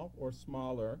small or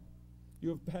smaller.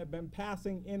 You have been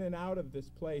passing in and out of this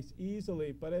place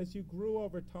easily, but as you grew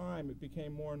over time, it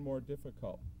became more and more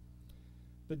difficult.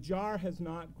 The jar has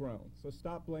not grown, so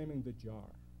stop blaming the jar.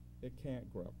 It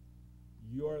can't grow.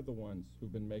 You're the ones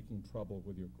who've been making trouble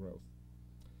with your growth.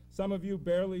 Some of you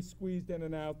barely squeezed in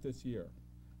and out this year.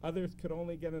 Others could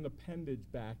only get an appendage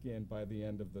back in by the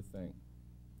end of the thing.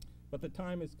 But the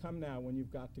time has come now when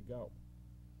you've got to go.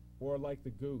 Or like the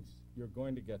goose, you're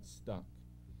going to get stuck.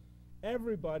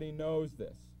 Everybody knows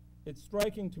this. It's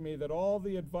striking to me that all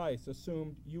the advice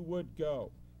assumed you would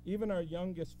go. Even our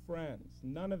youngest friends,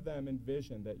 none of them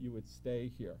envisioned that you would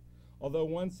stay here. Although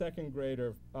one 2nd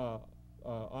grader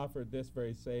offered this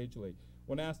very sagely.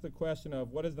 When asked the question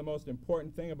of what is the most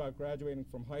important thing about graduating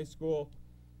from high school,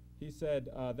 he said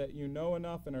that you know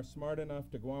enough and are smart enough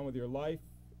to go on with your life.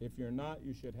 If you're not,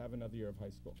 you should have another year of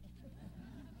high school.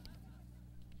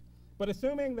 But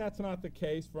assuming that's not the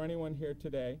case for anyone here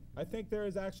today, I think there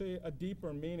is actually a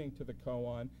deeper meaning to the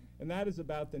koan, and that is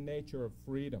about the nature of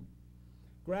freedom.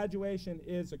 Graduation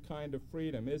is a kind of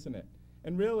freedom, isn't it?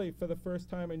 And really, for the first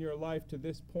time in your life to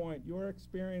this point, you're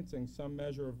experiencing some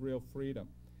measure of real freedom.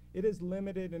 It is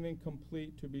limited and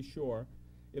incomplete, to be sure.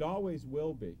 It always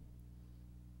will be.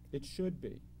 It should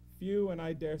be. Few, and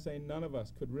I dare say none of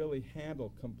us, could really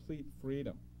handle complete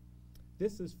freedom.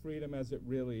 This is freedom as it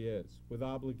really is, with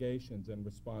obligations and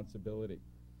responsibility.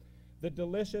 The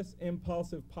delicious,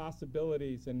 impulsive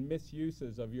possibilities and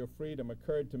misuses of your freedom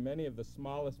occurred to many of the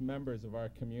smallest members of our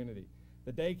community.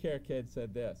 The daycare kid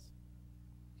said this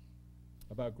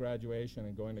about graduation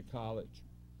and going to college: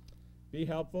 be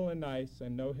helpful and nice,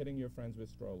 and no hitting your friends with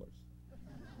strollers.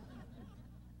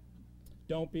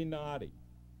 Don't be naughty.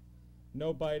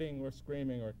 No biting or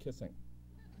screaming or kissing.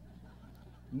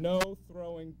 No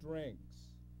throwing drinks.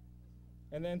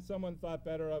 And then someone thought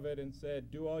better of it and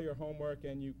said, do all your homework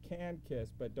and you can kiss,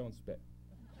 but don't spit.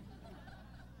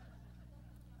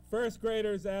 First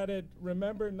graders added,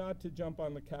 remember not to jump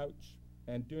on the couch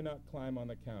and do not climb on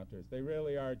the counters. They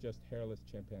really are just hairless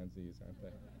chimpanzees, aren't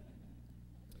they?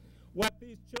 What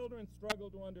these children struggle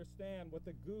to understand, what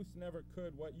the goose never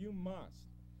could, what you must,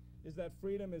 is that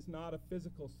freedom is not a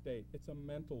physical state, it's a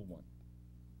mental one.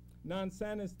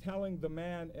 Nansen is telling the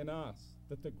man in us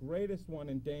that the greatest one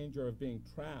in danger of being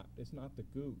trapped is not the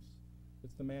goose,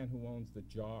 it's the man who owns the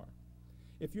jar.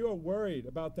 If you are worried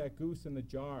about that goose in the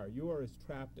jar, you are as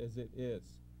trapped as it is.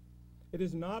 It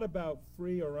is not about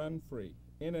free or unfree,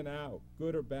 in and out,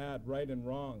 good or bad, right and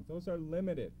wrong. Those are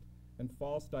limited and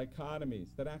false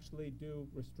dichotomies that actually do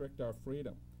restrict our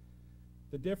freedom.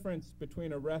 The difference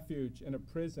between a refuge and a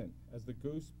prison, as the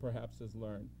goose perhaps has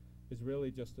learned, is really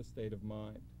just a state of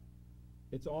mind.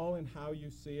 It's all in how you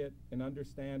see it and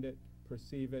understand it,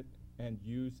 perceive it, and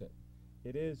use it.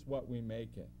 It is what we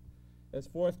make it. As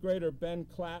fourth grader Ben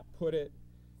Clapp put it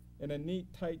in a neat,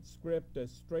 tight script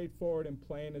as straightforward and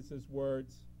plain as his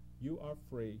words, you are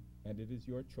free, and it is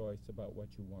your choice about what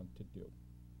you want to do.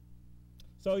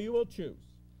 So you will choose,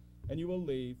 and you will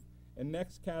leave, and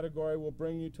next category will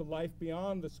bring you to life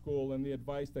beyond the school and the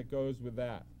advice that goes with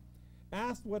that.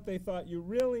 Asked what they thought you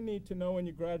really need to know when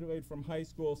you graduate from high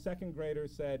school, second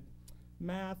graders said,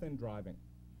 math and driving.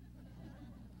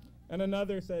 And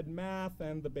another said, math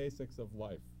and the basics of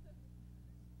life.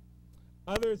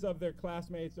 Others of their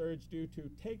classmates urged you to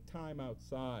take time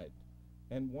outside,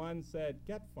 and one said,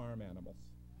 get farm animals.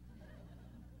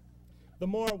 The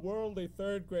more worldly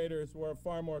third graders were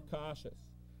far more cautious.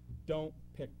 Don't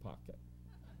pickpocket.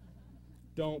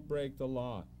 Don't break the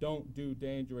law. Don't do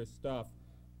dangerous stuff.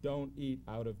 Don't eat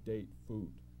out-of-date food.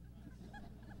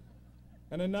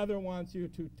 And another wants you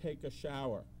to take a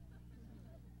shower.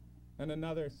 And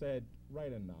another said,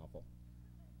 write a novel.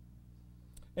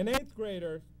 An eighth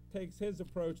grader takes his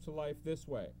approach to life this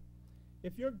way.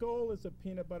 If your goal is a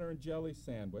peanut butter and jelly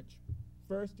sandwich,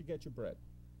 first you get your bread,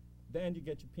 then you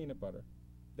get your peanut butter,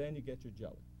 then you get your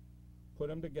jelly. Put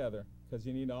them together, because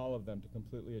you need all of them to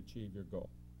completely achieve your goal.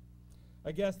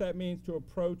 I guess that means to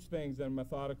approach things in a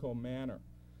methodical manner.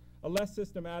 A less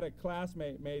systematic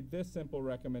classmate made this simple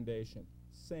recommendation: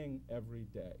 sing every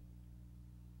day.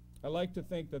 I like to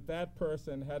think that that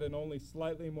person had an only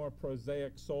slightly more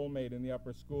prosaic soulmate in the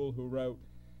upper school who wrote,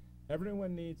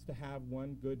 everyone needs to have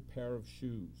one good pair of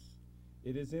shoes.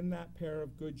 It is in that pair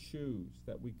of good shoes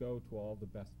that we go to all the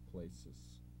best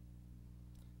places.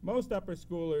 Most upper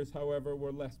schoolers, however,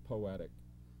 were less poetic,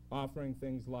 offering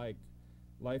things like,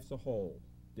 life's a hole,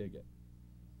 dig it.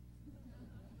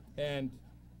 And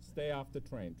stay off the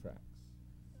train tracks.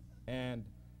 And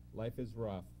life is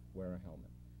rough, wear a helmet.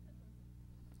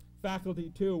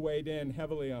 Faculty, too, weighed in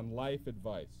heavily on life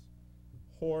advice.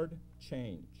 Hoard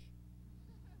change.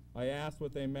 I asked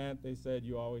what they meant. They said,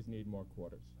 you always need more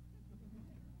quarters.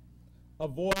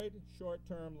 Avoid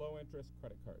short-term, low-interest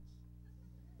credit cards.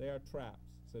 They are traps,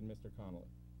 said Mr. Connolly.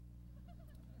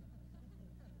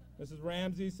 Mrs.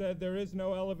 Ramsey said, there is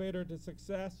no elevator to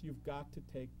success. You've got to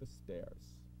take the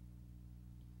stairs.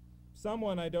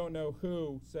 Someone, I don't know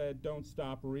who, said, don't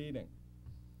stop reading.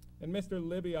 And Mr.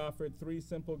 Libby offered 3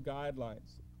 simple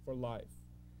guidelines for life.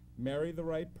 Marry the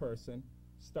right person,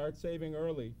 start saving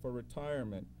early for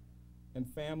retirement, and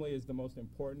family is the most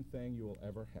important thing you will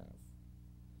ever have.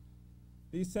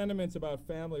 These sentiments about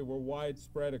family were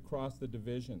widespread across the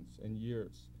divisions and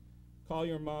years. Call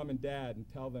your mom and dad and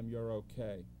tell them you're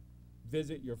okay.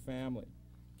 Visit your family.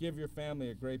 Give your family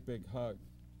a great big hug.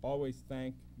 Always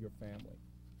thank your family.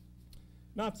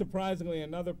 Not surprisingly,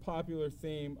 another popular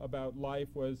theme about life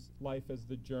was life as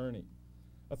the journey.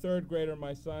 A third grader,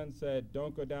 my son, said,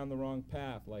 don't go down the wrong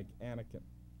path like Anakin.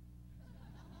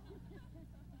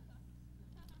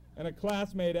 And a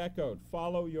classmate echoed,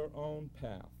 follow your own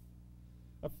path.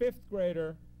 A fifth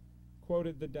grader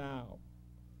quoted the Tao.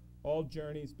 All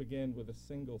journeys begin with a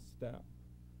single step.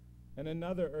 And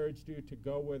another urged you to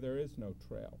go where there is no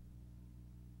trail.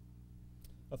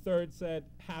 A third said,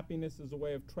 happiness is a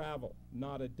way of travel,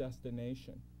 not a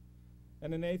destination.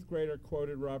 And an 8th grader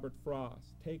quoted Robert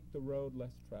Frost, take the road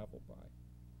less traveled by.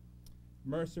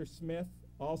 Mercer Smith,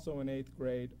 also in 8th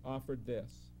grade, offered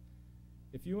this,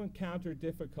 if you encounter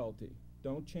difficulty,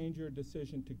 don't change your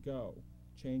decision to go,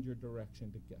 change your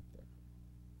direction to get there.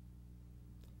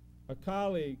 A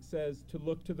colleague says to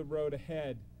look to the road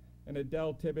ahead, and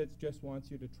Adele Tibbetts just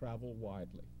wants you to travel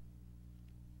widely.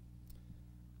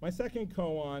 My second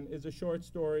koan is a short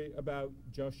story about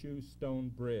Joshu Stone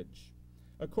Bridge.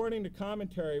 According to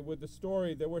commentary with the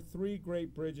story, there were 3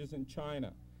 great bridges in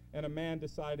China, and a man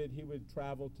decided he would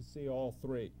travel to see all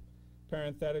 3.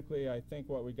 Parenthetically, I think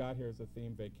what we got here is a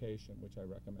theme vacation, which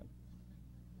I recommend.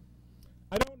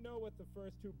 I don't know what the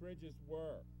first 2 bridges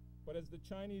were, but as the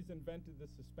Chinese invented the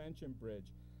suspension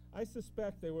bridge, I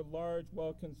suspect they were large,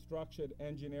 well-constructed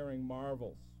engineering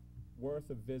marvels, worth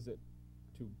a visit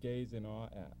to gaze in awe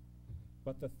at.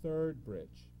 But the 3rd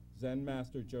bridge, Zen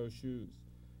Master Joshu's,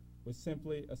 was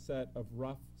simply a set of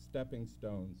rough stepping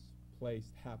stones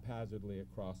placed haphazardly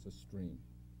across a stream.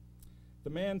 The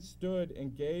man stood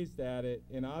and gazed at it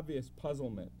in obvious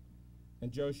puzzlement,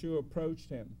 and Joshu approached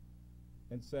him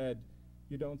and said,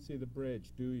 you don't see the bridge,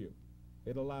 do you?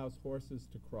 It allows horses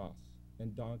to cross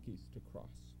and donkeys to cross.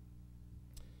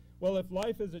 Well, if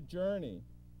life is a journey,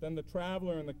 then the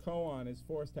traveler in the koan is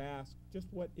forced to ask, just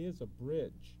what is a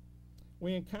bridge?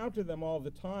 We encounter them all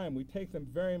the time. We take them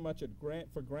very much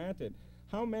for granted.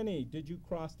 How many did you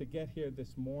cross to get here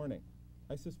this morning?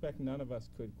 I suspect none of us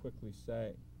could quickly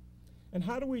say. And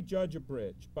how do we judge a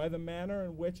bridge? By the manner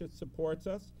in which it supports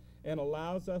us and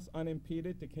allows us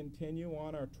unimpeded to continue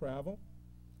on our travel?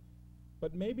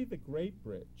 But maybe the great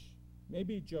bridge,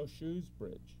 maybe Joshu's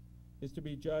bridge, is to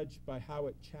be judged by how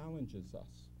it challenges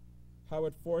us, how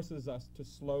it forces us to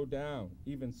slow down,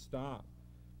 even stop,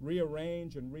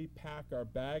 rearrange and repack our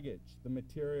baggage, the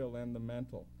material and the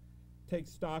mental, take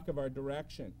stock of our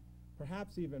direction,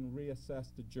 perhaps even reassess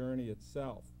the journey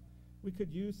itself. We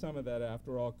could use some of that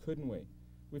after all, couldn't we?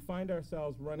 We find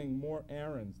ourselves running more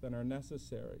errands than are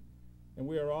necessary, and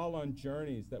we are all on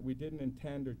journeys that we didn't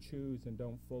intend or choose and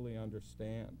don't fully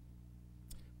understand.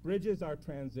 Bridges are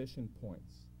transition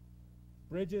points.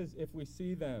 Bridges, if we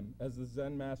see them, as the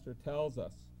Zen master tells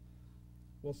us,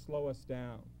 will slow us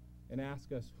down and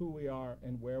ask us who we are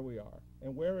and where we are,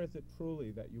 and where is it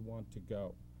truly that you want to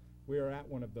go. We are at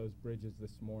one of those bridges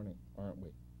this morning, aren't we?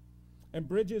 And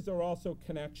bridges are also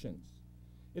connections.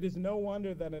 It is no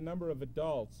wonder that a number of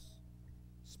adults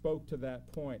spoke to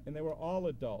that point, and they were all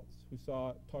adults who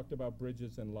talked about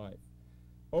bridges in life.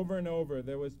 Over and over,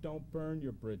 there was don't burn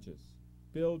your bridges,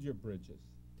 build your bridges,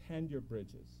 tend your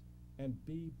bridges, and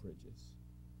be bridges.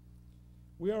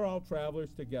 We are all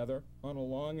travelers together on a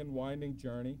long and winding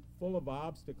journey full of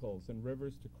obstacles and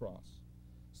rivers to cross.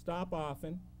 Stop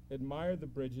often, admire the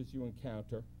bridges you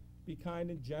encounter, be kind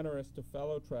and generous to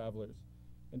fellow travelers,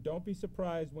 and don't be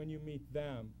surprised when you meet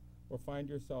them or find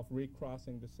yourself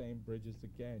recrossing the same bridges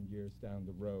again years down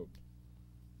the road.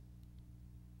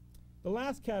 The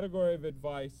last category of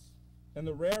advice, and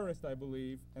the rarest, I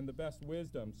believe, and the best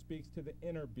wisdom, speaks to the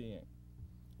inner being.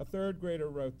 A 3rd grader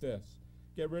wrote this,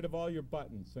 get rid of all your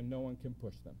buttons so no one can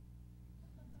push them.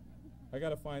 I got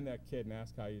to find that kid and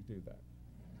ask how you do that.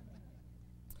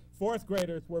 4th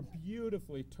graders were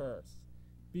beautifully terse.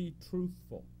 Be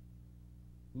truthful.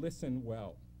 Listen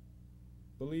well.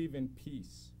 Believe in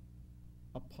peace.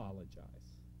 Apologize.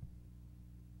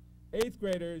 8th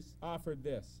graders offered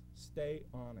this, stay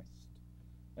honest.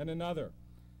 And another,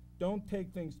 don't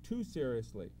take things too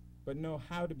seriously, but know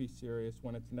how to be serious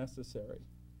when it's necessary.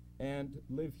 And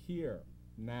live here,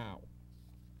 now.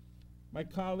 My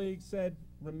colleague said,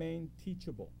 remain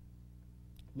teachable.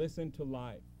 Listen to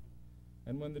life.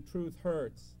 And when the truth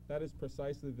hurts, that is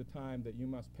precisely the time that you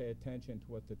must pay attention to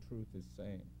what the truth is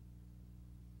saying.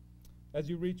 As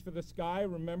you reach for the sky,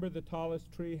 remember the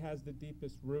tallest tree has the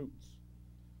deepest roots.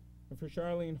 And for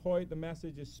Charlene Hoyt, the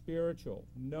message is spiritual.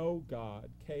 Know God,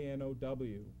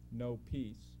 K-N-O-W, know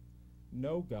peace.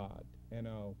 Know God,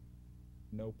 N-O,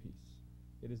 know peace.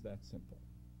 It is that simple.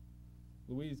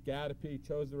 Louise Gadapy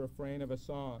chose the refrain of a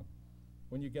song.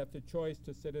 When you get the choice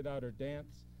to sit it out or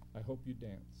dance, I hope you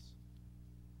dance.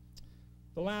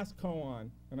 The last koan,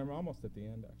 and I'm almost at the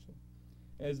end actually,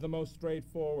 is the most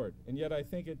straightforward, and yet I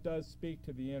think it does speak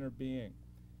to the inner being.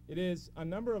 It is a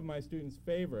number of my students'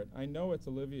 favorite. I know it's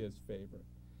Olivia's favorite.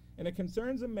 And it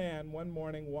concerns a man one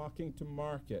morning walking to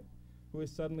market who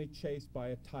is suddenly chased by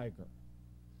a tiger.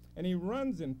 And he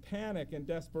runs in panic and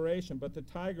desperation, but the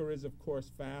tiger is, of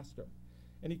course, faster.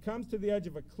 And he comes to the edge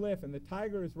of a cliff, and the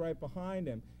tiger is right behind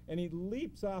him. And he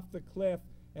leaps off the cliff,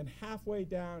 and halfway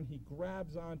down, he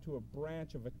grabs onto a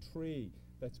branch of a tree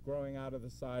that's growing out of the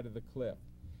side of the cliff.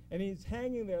 And he's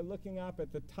hanging there looking up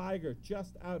at the tiger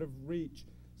just out of reach,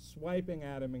 swiping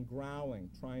at him and growling,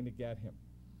 trying to get him.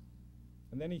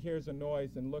 And then he hears a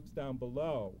noise and looks down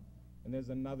below, and there's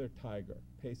another tiger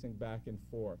pacing back and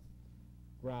forth,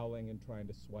 growling and trying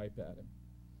to swipe at him.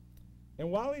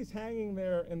 And while he's hanging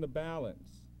there in the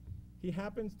balance, he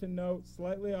happens to note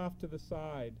slightly off to the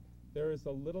side there is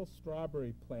a little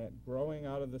strawberry plant growing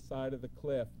out of the side of the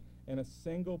cliff and a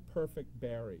single perfect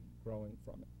berry growing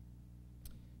from it.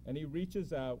 And he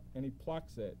reaches out and he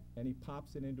plucks it and he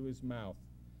pops it into his mouth,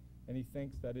 and he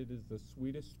thinks that it is the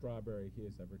sweetest strawberry he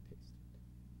has ever tasted.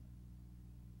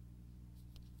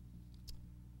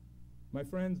 My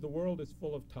friends, the world is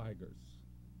full of tigers.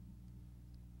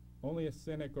 Only a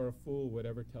cynic or a fool would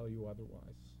ever tell you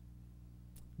otherwise.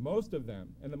 Most of them,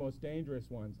 and the most dangerous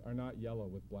ones, are not yellow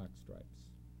with black stripes.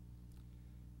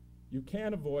 You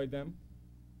can't avoid them,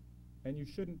 and you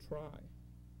shouldn't try.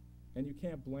 And you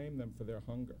can't blame them for their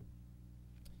hunger.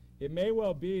 It may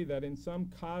well be that in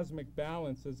some cosmic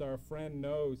balance, as our friend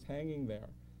knows hanging there,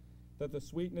 that the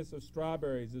sweetness of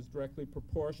strawberries is directly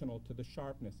proportional to the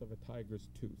sharpness of a tiger's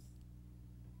tooth.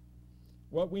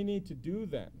 What we need to do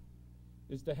then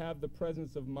is to have the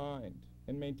presence of mind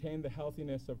and maintain the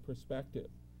healthiness of perspective,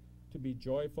 to be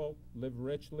joyful, live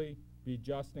richly, be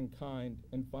just and kind,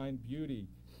 and find beauty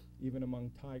even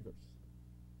among tigers.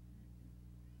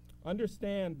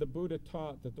 Understand the Buddha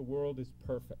taught that the world is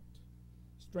perfect.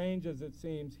 Strange as it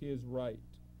seems, he is right.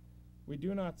 We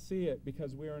do not see it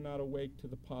because we are not awake to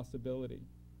the possibility.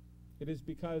 It is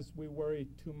because we worry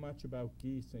too much about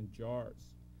geese and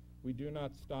jars. We do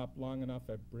not stop long enough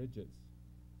at bridges.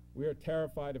 We are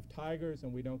terrified of tigers,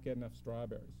 and we don't get enough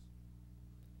strawberries.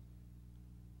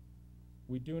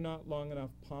 We do not long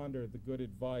enough ponder the good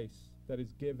advice that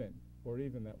is given, or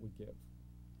even that we give.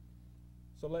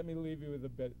 So let me leave you with a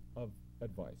bit of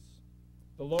advice.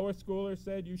 The lower schooler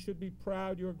said you should be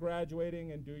proud you're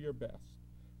graduating and do your best.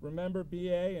 Remember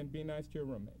BA and be nice to your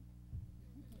roommate.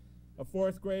 A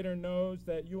fourth grader knows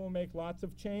that you will make lots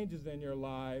of changes in your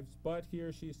lives, but he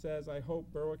or she says, I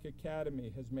hope Berwick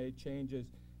Academy has made changes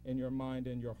in your mind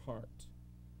and your heart.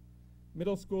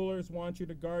 Middle schoolers want you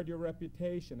to guard your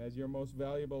reputation as your most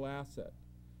valuable asset.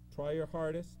 Try your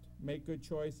hardest, make good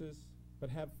choices, but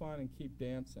have fun and keep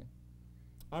dancing.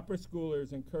 Upper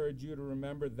schoolers encourage you to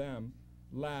remember them,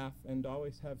 laugh, and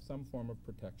always have some form of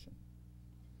protection.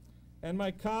 And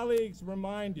my colleagues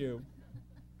remind you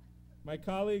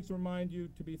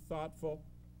to be thoughtful,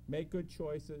 make good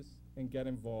choices, and get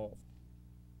involved.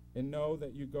 And know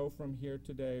that you go from here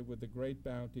today with the great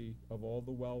bounty of all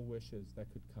the well wishes that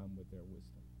could come with their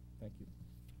wisdom. Thank you.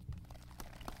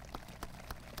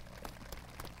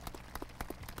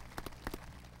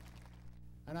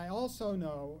 And I also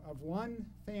know of one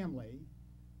family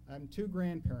and two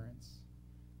grandparents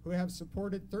who have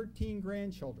supported 13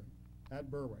 grandchildren at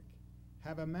Berwick,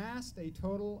 have amassed a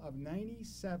total of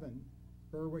 97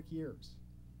 Berwick years.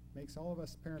 Makes all of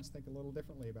us parents think a little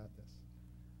differently about this.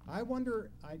 I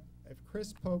wonder if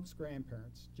Chris Pope's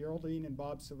grandparents, Geraldine and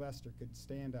Bob Sylvester, could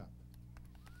stand up.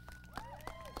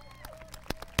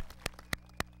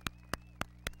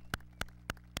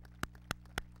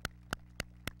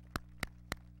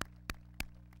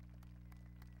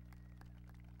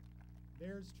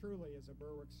 Theirs truly is a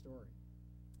Berwick story.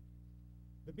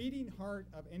 The beating heart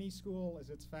of any school is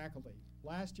its faculty.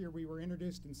 Last year we were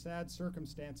introduced in sad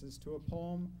circumstances to a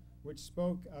poem which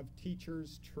spoke of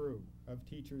teachers true,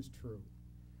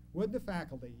 Would the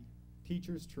faculty,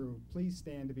 teachers true, please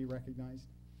stand to be recognized?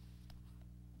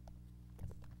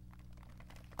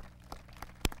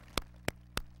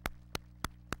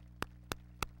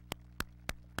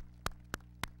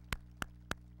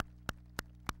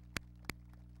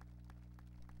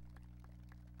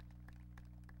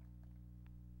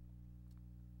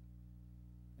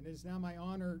 And it is now my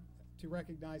honor to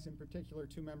recognize in particular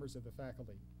two members of the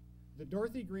faculty. The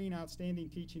Dorothy Green Outstanding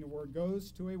Teaching Award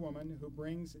goes to a woman who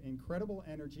brings incredible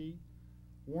energy,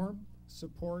 warmth,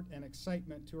 support, and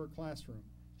excitement to her classroom.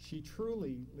 She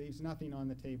truly leaves nothing on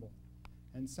the table.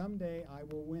 And someday I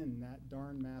will win that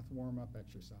darn math warm-up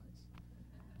exercise.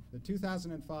 The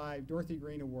 2005 Dorothy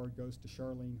Green Award goes to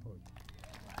Charlene Hood.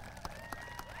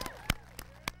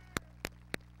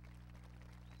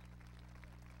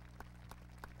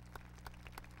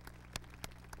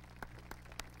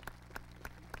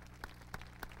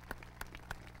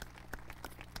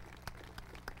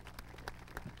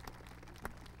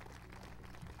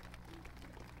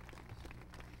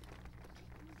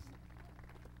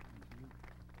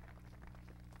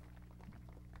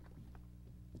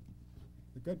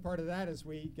 good part of that is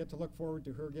we get to look forward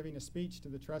to her giving a speech to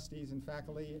the trustees and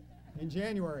faculty in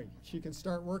January. She can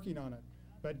start working on it,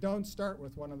 but don't start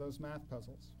with one of those math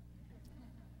puzzles.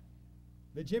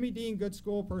 The Jimmy Dean Good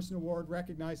School Person Award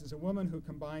recognizes a woman who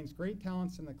combines great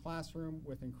talents in the classroom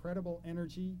with incredible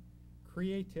energy,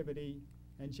 creativity,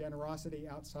 and generosity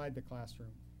outside the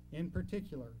classroom. In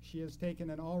particular, she has taken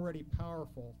an already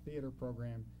powerful theater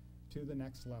program to the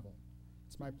next level.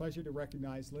 It's my pleasure to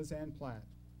recognize Liz Ann Platt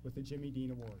with the Jimmy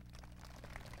Dean Award.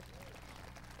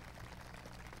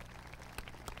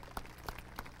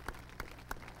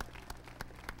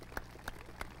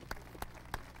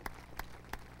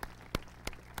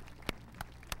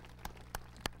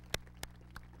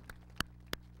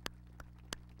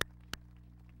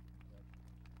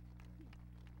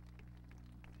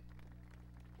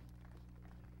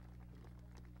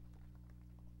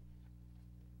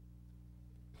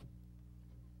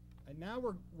 And now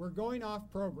we're going off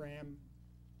program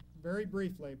very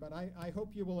briefly, but I hope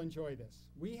you will enjoy this.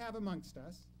 We have amongst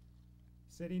us,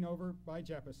 sitting over by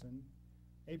Jefferson,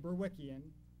 a Berwickian,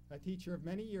 a teacher of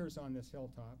many years on this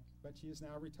hilltop, but she is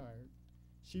now retired.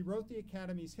 She wrote the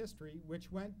Academy's history,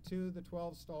 which went to the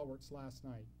 12 stalwarts last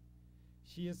night.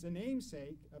 She is the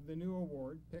namesake of the new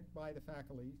award picked by the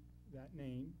faculty, that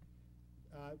name,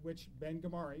 which Ben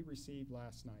Gamari received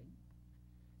last night.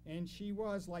 And she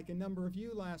was, like a number of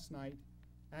you last night,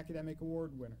 academic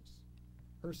award winners.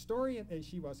 Her story,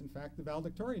 she was in fact the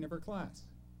valedictorian of her class.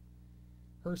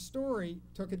 Her story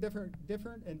took a different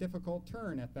and difficult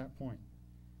turn at that point.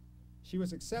 She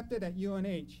was accepted at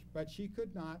UNH, but she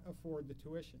could not afford the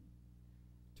tuition.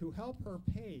 To help her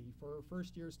pay for her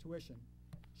first year's tuition,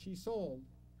 she sold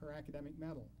her academic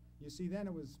medal. You see, then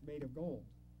it was made of gold.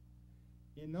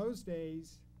 In those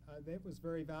days, that was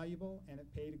very valuable, and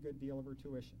it paid a good deal of her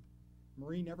tuition.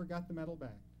 Marie never got the medal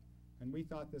back, and we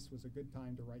thought this was a good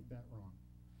time to right that wrong.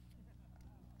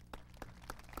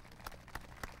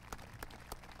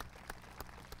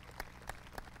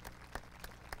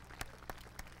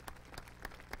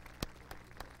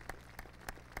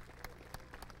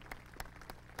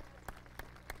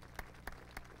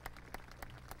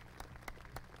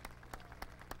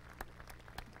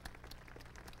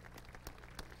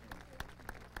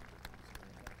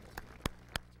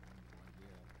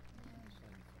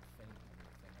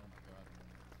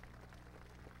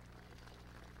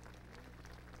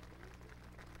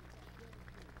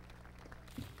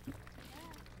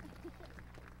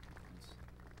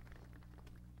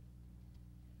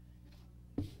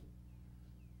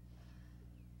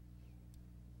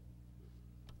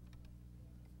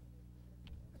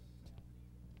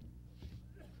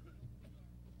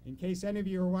 In case any of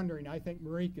you are wondering, I think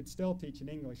Marie could still teach an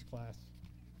English class.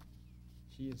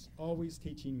 She is always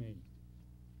teaching me.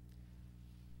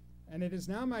 And it is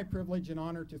now my privilege and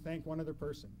honor to thank one other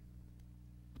person.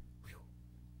 Whew.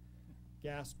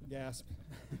 Gasp, gasp.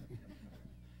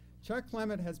 Chuck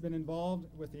Clement has been involved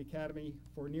with the Academy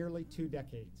for nearly 2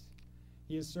 decades.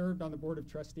 He has served on the Board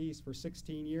of Trustees for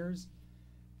 16 years,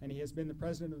 and he has been the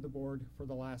president of the board for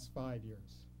the last 5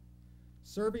 years.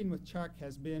 Serving with Chuck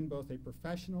has been both a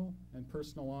professional and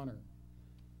personal honor.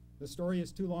 The story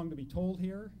is too long to be told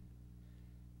here,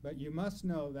 but you must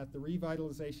know that the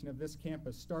revitalization of this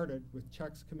campus started with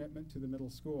Chuck's commitment to the middle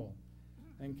school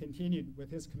and continued with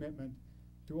his commitment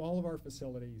to all of our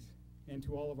facilities and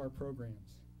to all of our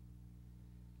programs.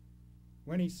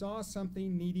 When he saw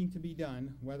something needing to be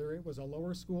done, whether it was a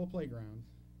lower school playground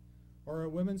or a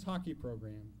women's hockey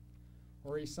program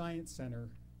or a science center,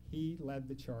 he led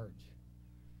the charge.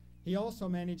 He also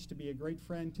managed to be a great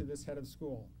friend to this head of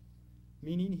school,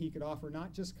 meaning he could offer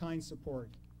not just kind support,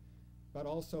 but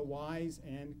also wise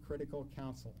and critical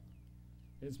counsel.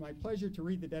 It is my pleasure to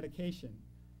read the dedication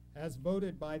as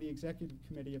voted by the Executive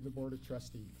Committee of the Board of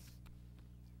Trustees.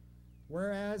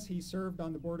 Whereas he served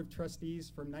on the Board of Trustees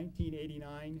from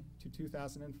 1989 to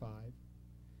 2005,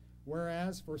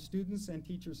 whereas for students and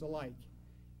teachers alike,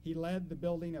 he led the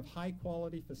building of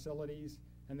high-quality facilities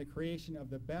and the creation of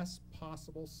the best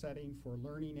possible setting for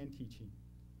learning and teaching.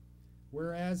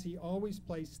 Whereas he always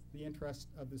placed the interest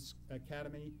of this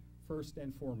Academy first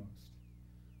and foremost.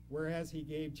 Whereas he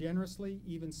gave generously,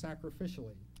 even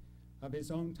sacrificially, of his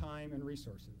own time and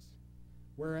resources.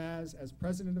 Whereas, as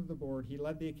president of the board, he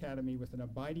led the Academy with an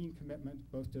abiding commitment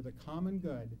both to the common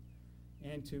good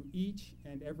and to each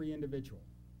and every individual.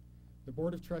 The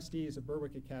Board of Trustees of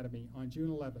Berwick Academy on June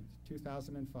 11th,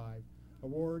 2005,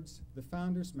 awards the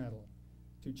Founders Medal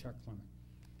to Chuck Clement.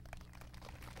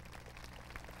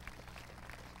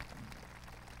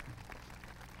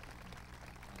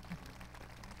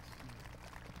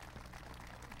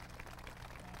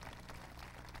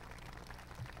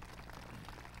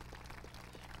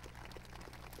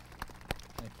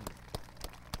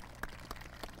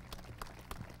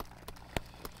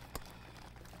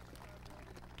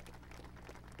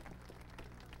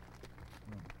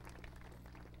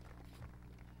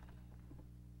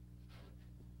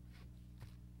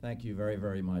 Thank you very,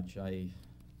 very much. I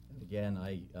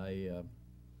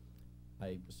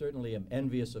certainly am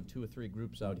envious of 2 or 3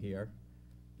 groups out here.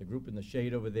 The group in the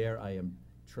shade over there, I am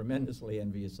tremendously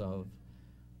envious of.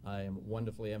 I am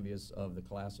wonderfully envious of the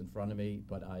class in front of me,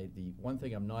 but the one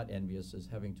thing I'm not envious is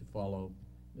having to follow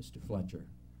Mr. Fletcher.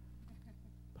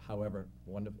 However,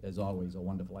 as always,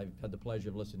 wonderful. I've had the pleasure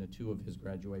of listening to 2 of his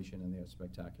graduation, and they're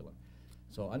spectacular.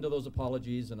 So under those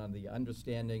apologies and on the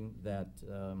understanding that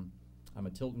I'm a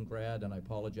Tilton grad, and I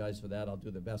apologize for that, I'll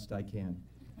do the best I can.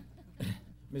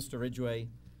 Mr. Ridgway,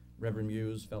 Reverend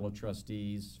Muse, fellow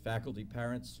trustees, faculty,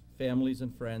 parents, families,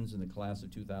 and friends in the class of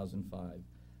 2005.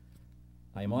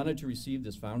 I am honored to receive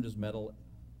this Founders Medal.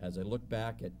 As I look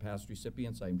back at past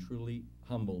recipients, I am truly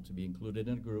humbled to be included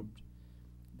in a group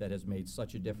that has made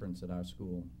such a difference at our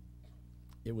school.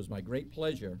 It was my great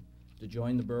pleasure to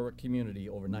join the Berwick community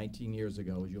over 19 years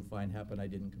ago. As you'll find happen, I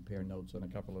didn't compare notes on a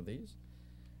couple of these.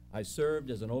 I served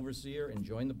as an overseer and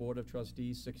joined the Board of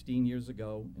Trustees 16 years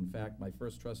ago. In fact, my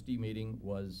first trustee meeting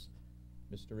was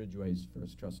Mr. Ridgway's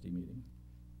first trustee meeting.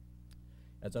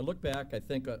 As I look back, I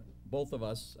think both of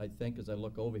us, as I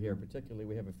look over here particularly,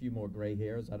 we have a few more gray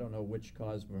hairs. I don't know which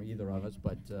cause from either of us,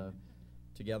 but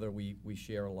together we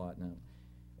share a lot now.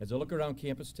 As I look around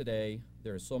campus today,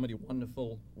 there are so many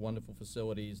wonderful, wonderful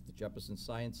facilities, the Jefferson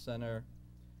Science Center,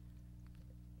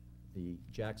 the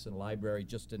Jackson Library,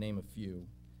 just to name a few.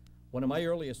 One of my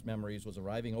earliest memories was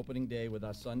arriving opening day with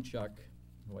our son Chuck,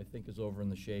 who I think is over in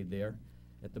the shade there,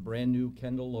 at the brand new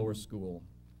Kendall Lower School.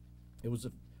 It was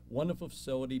a wonderful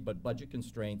facility, but budget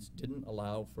constraints didn't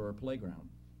allow for a playground,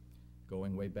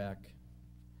 going way back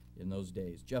in those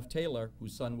days. Jeff Taylor,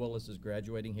 whose son Willis is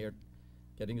graduating here,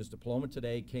 getting his diploma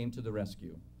today, came to the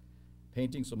rescue.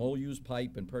 Painting some old used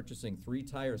pipe and purchasing 3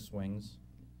 tire swings,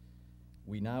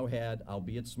 we now had,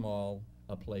 albeit small,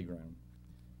 a playground.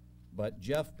 But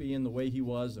Jeff, being the way he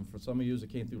was, and for some of you that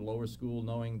came through lower school,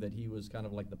 knowing that he was kind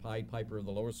of like the Pied Piper of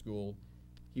the lower school,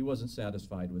 he wasn't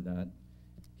satisfied with that.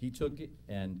 He took it,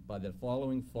 and by the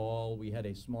following fall, we had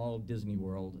a small Disney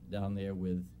World down there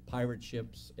with pirate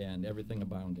ships and everything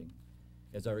abounding.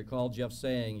 As I recall Jeff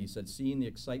saying, he said, seeing the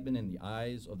excitement in the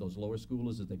eyes of those lower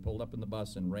schoolers as they pulled up in the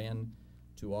bus and ran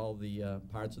to all the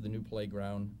parts of the new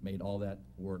playground made all that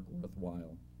work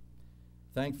worthwhile.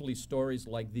 Thankfully, stories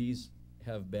like these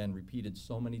have been repeated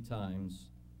so many times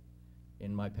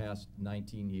in my past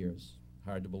 19 years.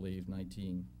 Hard to believe,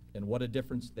 19. And what a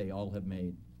difference they all have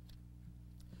made.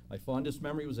 My fondest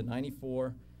memory was in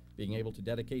 '94, being able to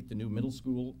dedicate the new middle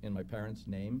school in my parents'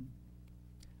 name.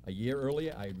 A year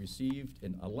earlier, I had received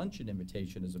a luncheon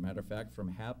invitation, as a matter of fact, from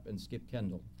Hap and Skip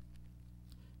Kendall.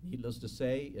 Needless to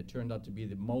say, it turned out to be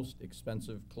the most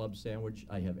expensive club sandwich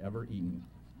I have ever eaten.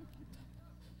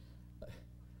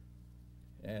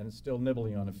 And still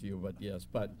nibbling on a few, but yes.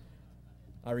 But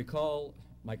I recall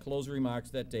my closing remarks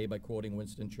that day by quoting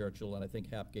Winston Churchill, and I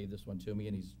think Hap gave this one to me,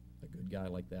 and he's a good guy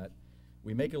like that.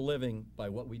 We make a living by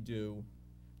what we do,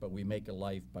 but we make a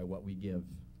life by what we give.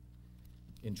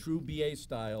 In true BA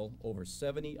style, over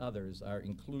 70 others are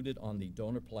included on the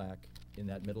donor plaque in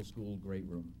that middle school great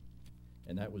room.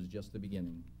 And that was just the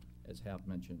beginning, as Hap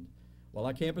mentioned. While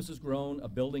our campus has grown, a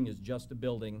building is just a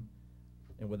building,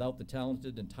 and without the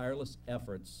talented and tireless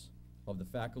efforts of the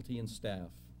faculty and staff,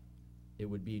 it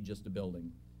would be just a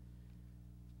building.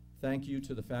 Thank you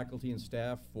to the faculty and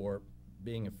staff for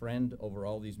being a friend over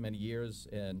all these many years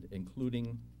and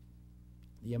including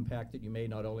the impact that you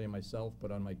made not only on myself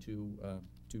but on my two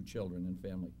children and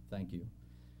family. Thank you.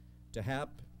 To Hap,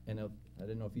 and I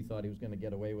didn't know if he thought he was going to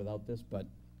get away without this, but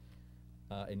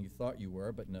and you thought you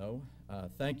were, but no.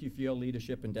 Thank you for your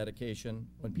leadership and dedication.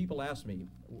 When people ask me,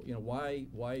 you know, why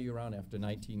are you around after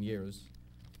 19 years,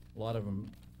 a lot of them,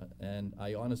 and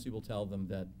I honestly will tell them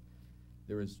that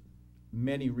there is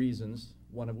many reasons,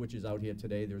 one of which is out here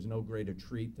today. There's no greater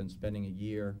treat than spending a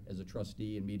year as a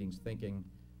trustee in meetings thinking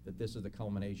that this is the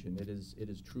culmination. It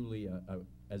is truly,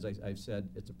 as I've said,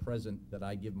 it's a present that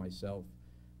I give myself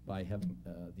by having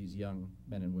these young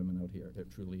men and women out here.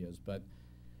 It truly is. But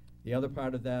the other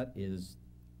part of that is,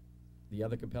 the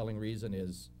other compelling reason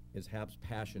is Hap's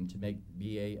passion to make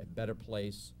BA a better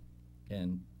place,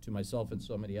 and to myself and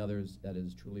so many others, that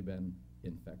has truly been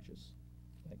infectious.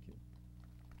 Thank you.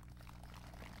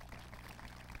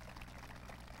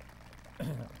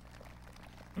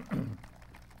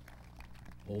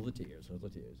 Hold the tears, hold the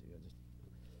tears.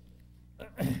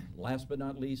 Last but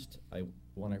not least, I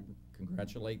want to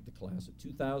congratulate the class of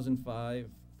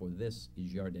 2005 for This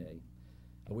Is Your Day.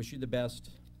 I wish you the best.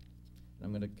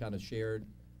 I'm going to kind of share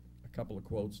a couple of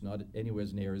quotes, not anywhere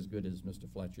near as good as Mr.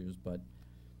 Fletcher's, but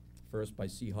first by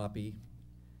C. Hoppy.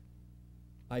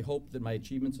 I hope that my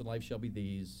achievements in life shall be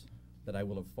these, that I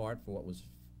will have fought for what was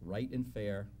right and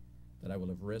fair, that I will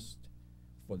have risked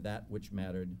for that which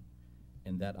mattered,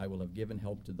 and that I will have given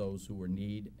help to those who were in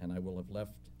need, and I will have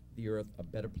left the earth a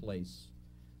better place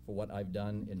for what I've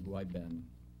done and who I've been.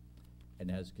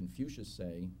 And as Confucius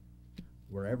say,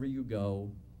 wherever you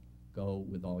go, go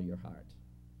with all your heart.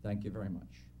 Thank you very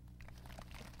much.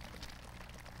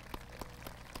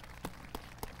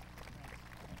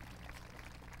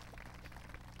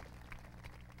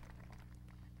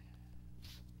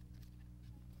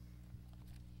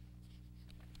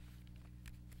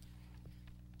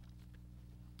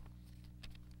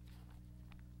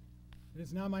 It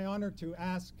is now my honor to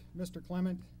ask Mr.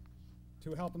 Clement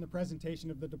to help in the presentation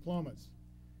of the diplomas.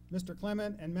 Mr.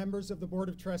 Clement and members of the Board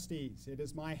of Trustees, it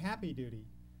is my happy duty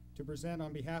to present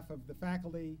on behalf of the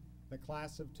faculty the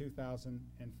class of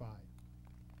 2005.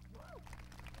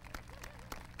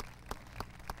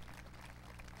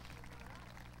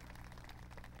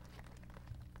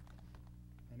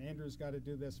 And Andrew's got to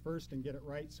do this first and get it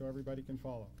right so everybody can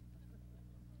follow.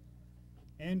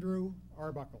 Andrew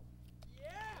Arbuckle.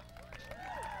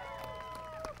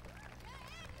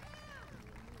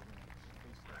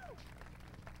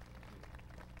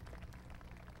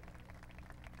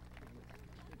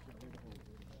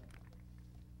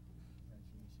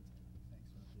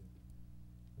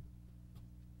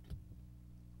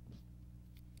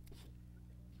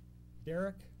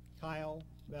 Derek Kyle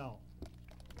Bell.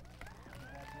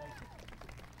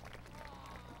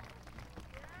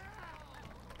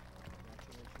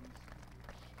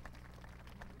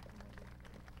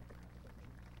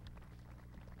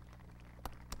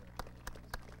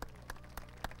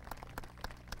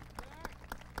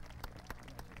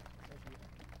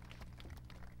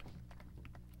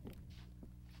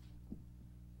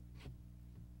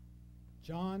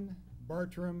 John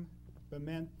Bartram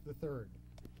Bement III.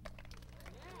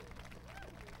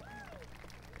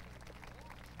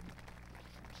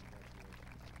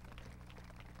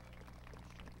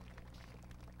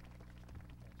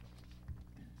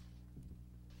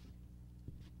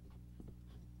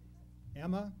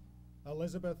 Emma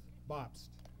Elizabeth Bobst.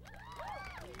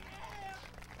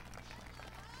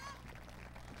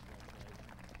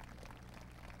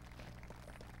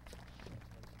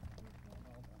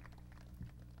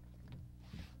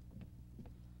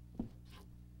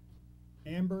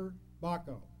 Amber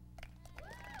Bacco.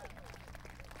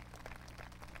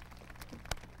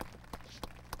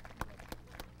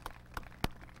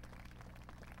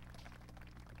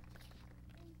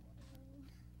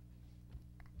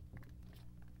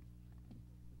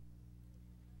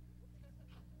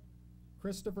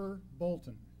 Christopher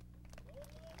Bolton.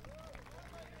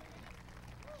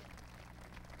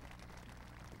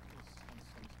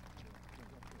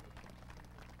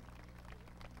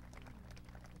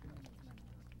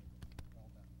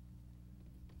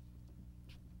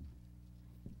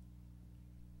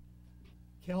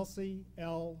 Kelsey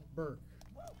L. Burke.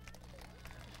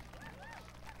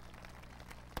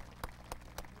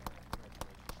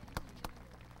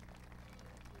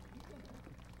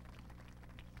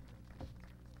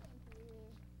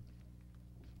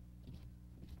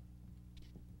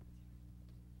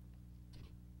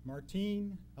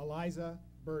 Martine Eliza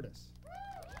Burtis.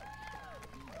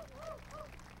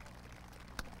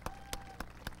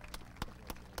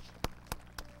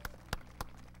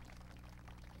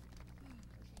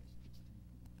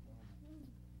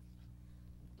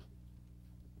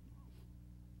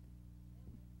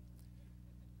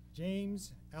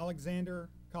 James Alexander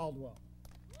Caldwell.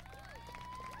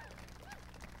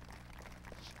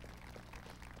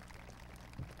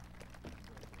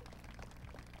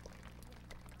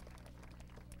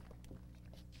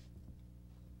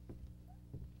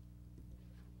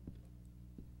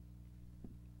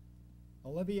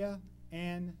 Olivia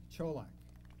Ann Cholak.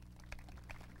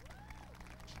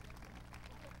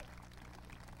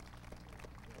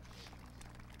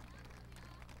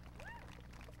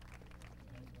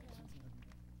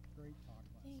 Great talk.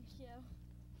 Thank you.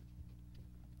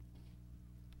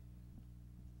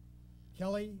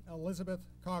 Kelly Elizabeth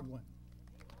Coughlin.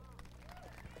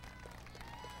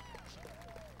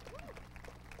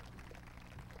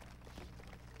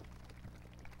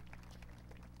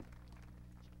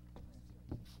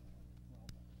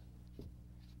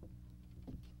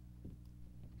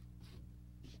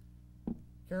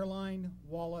 Caroline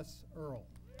Wallace Earl.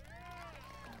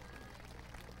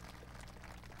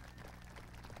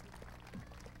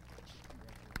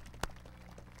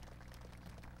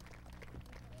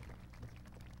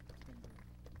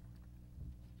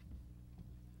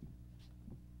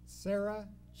 Sarah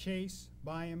Chase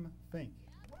Byam Fink.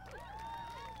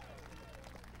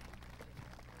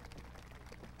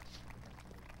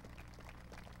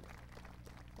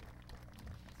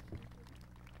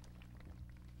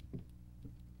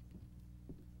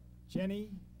 Jenny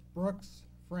Brooks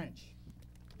French.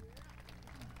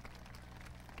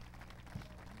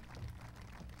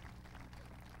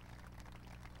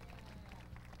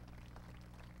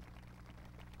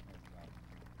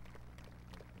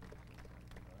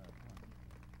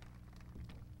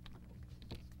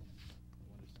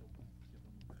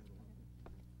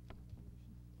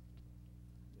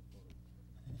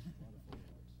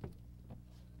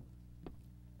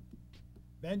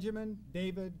 Benjamin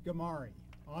David Gamari,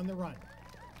 on the run.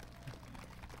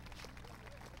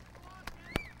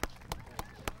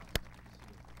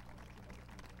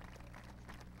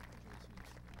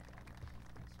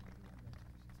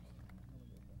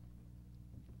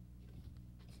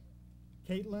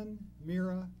 Caitlin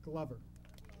Mira Glover.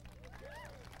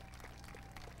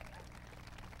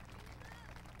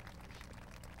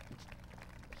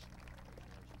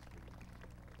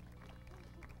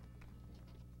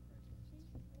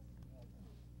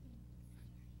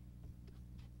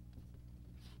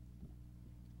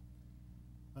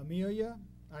 Amelia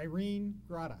Irene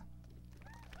Grata.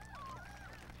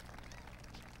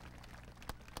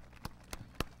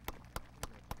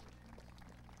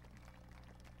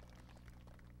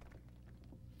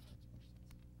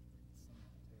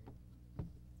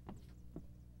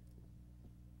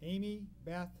 Amy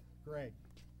Beth Gregg.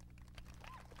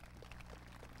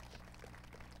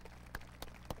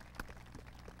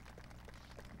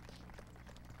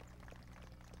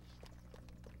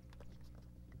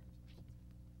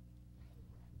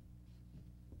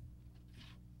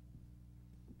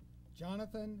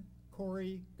 Jonathan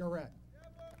Corey Garrett.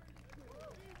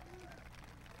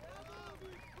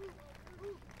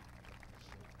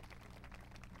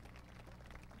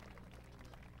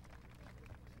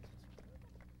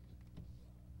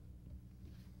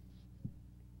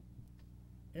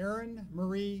 Erin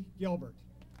Marie Gilbert.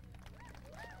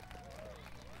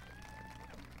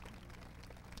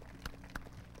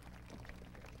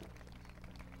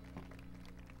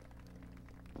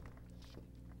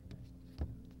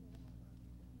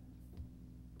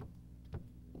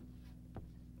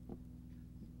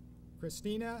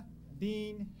 Christina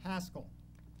Dean Haskell.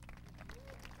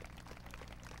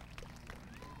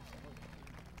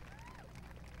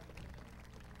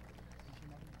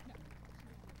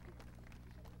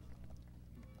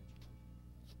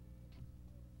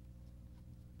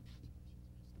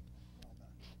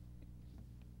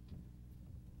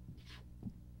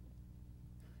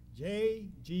 J.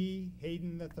 G.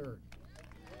 Hayden III.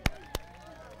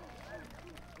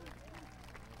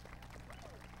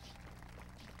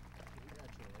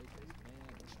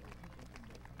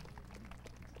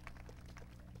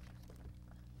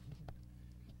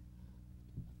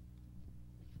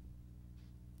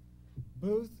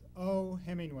 Booth O.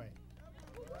 Hemingway.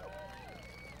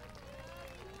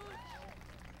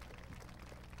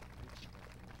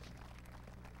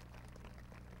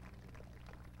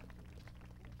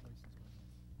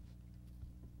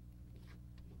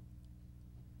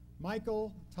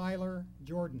 Michael Tyler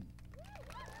Jordan.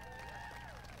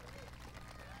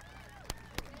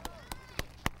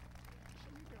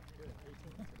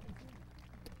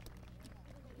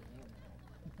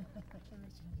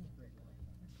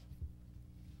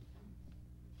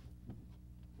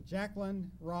 Jacqueline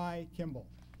Rye Kimball.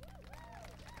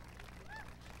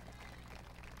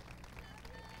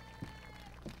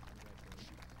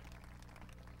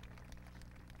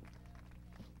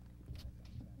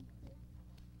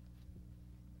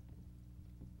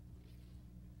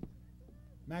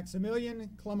 Maximilian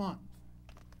Clement.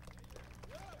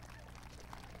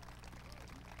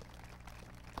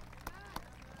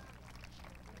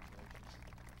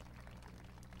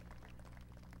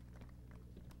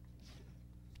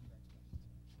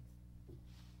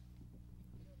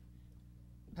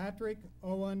 Patrick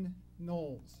Owen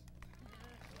Knowles.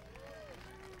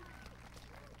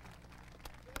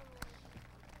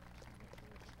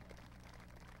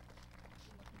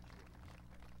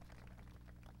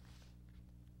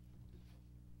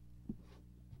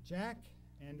 Jack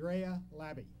Andrea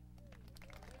Labby.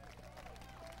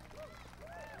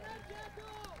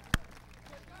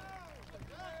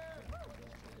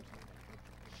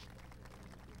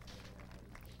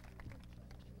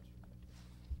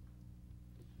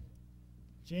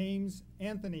 James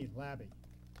Anthony Labby.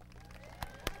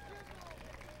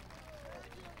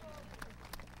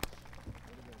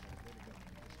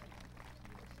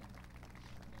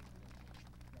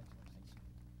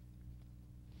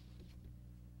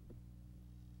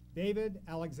 David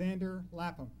Alexander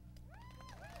Lapham.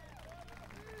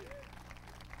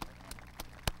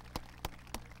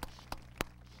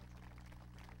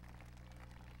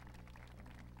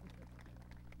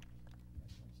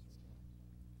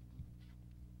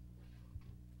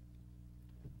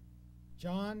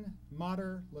 John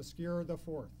Mater Lescure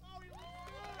IV.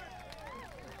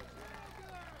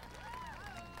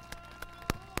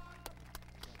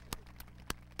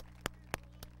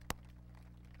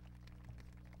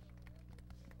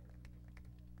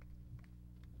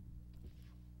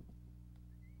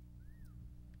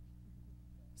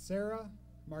 Sarah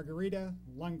Margarita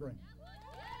Lundgren.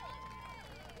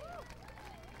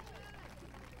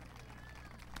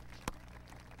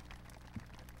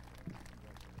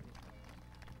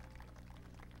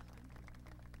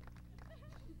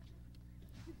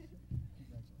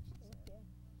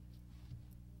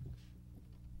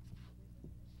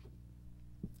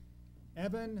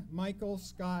 Evan Michael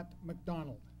Scott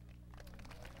McDonald.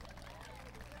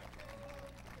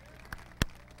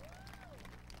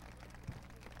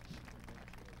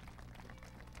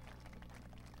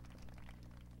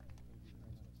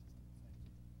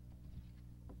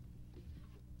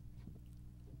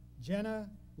 Jenna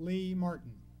Lee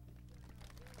Martin.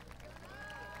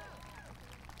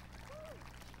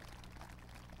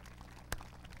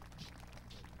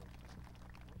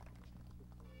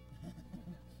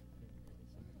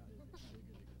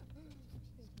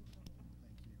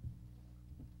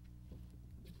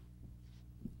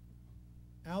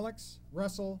 Alex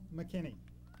Russell McKinney.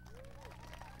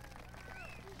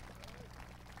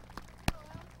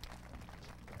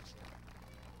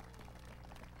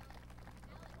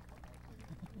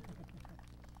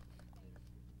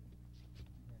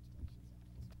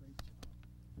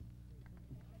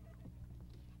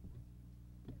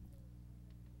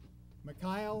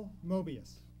 Mikhail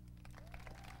Mobius.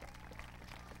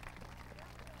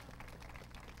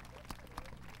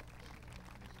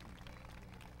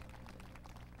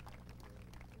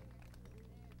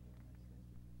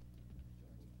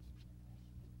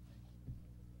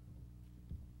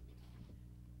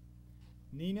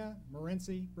 Nina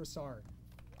Morency Broussard.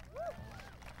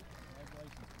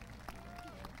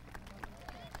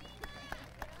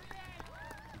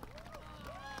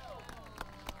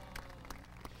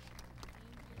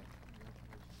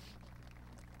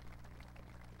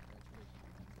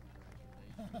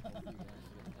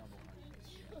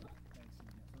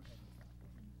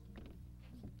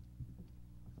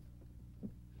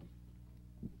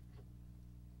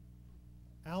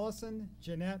 Allison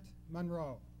Jeanette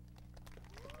Monroe.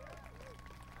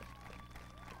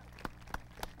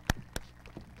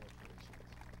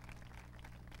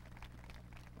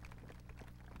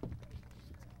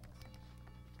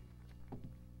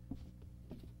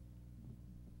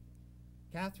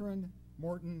 Catherine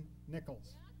Morton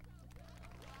Nichols.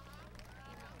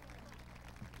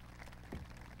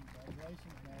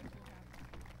 Congratulations, man.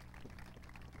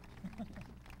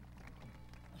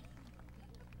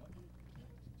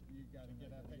 You got to get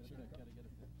that picture. Got to get a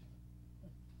picture.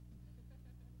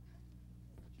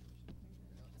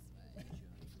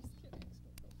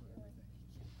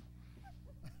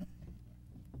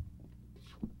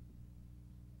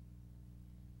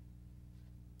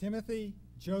 Timothy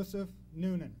Joseph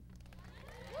Noonan.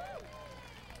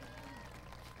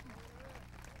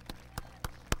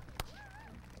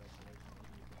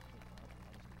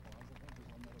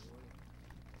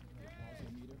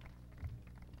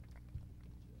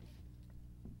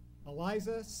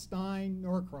 Eliza Stein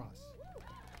Norcross.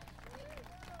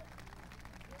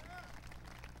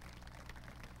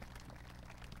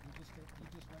 You just went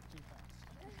too fast.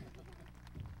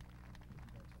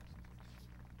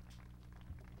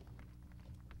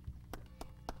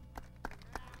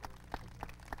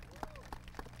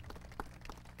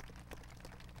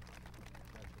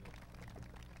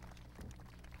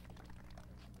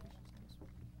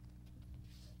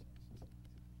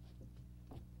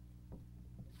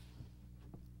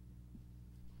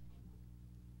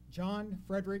 John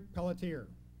Frederick Pelletier.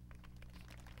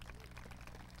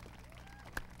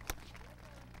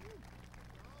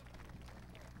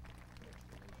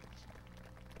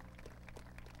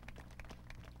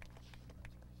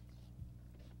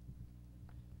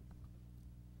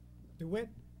 DeWitt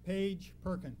Page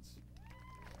Perkins.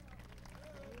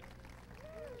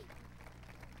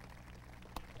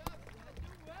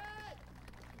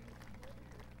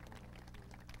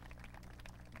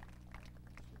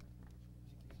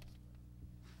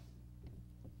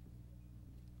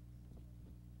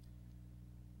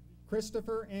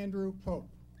 Christopher Andrew Pope.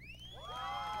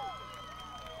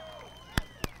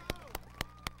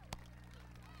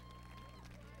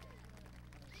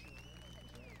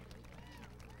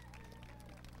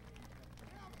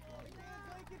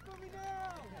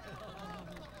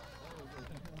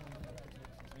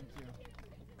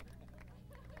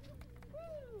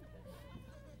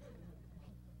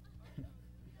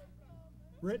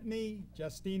 Brittany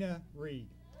Justina Reed.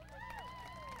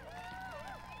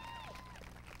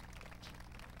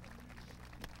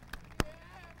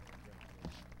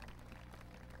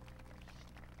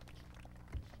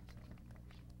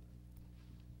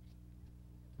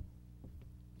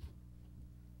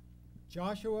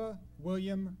 Joshua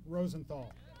William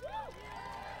Rosenthal.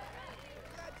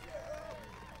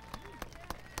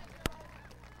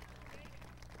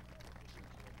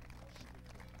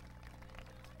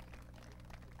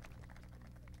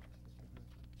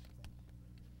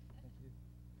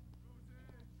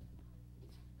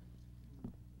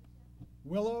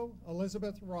 Willow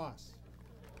Elizabeth Ross.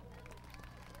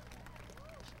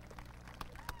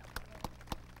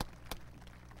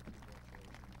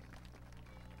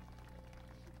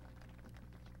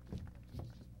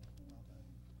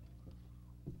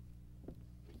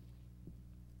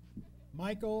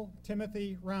 Michael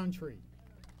Timothy Roundtree.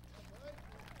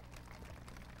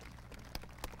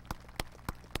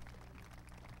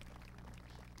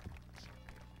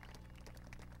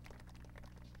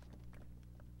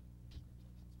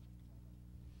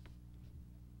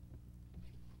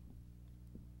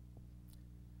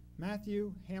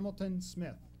 Matthew Hamilton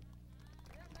Smith.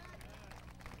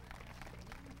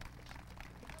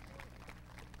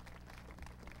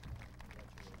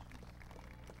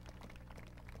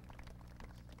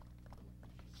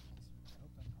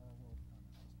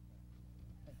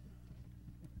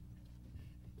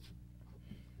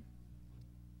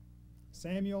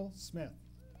 Samuel Smith.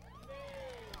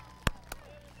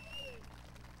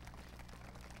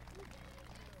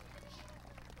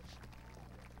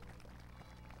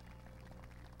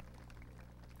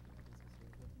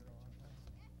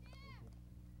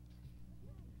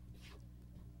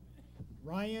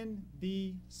 Ryan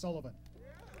D. Sullivan.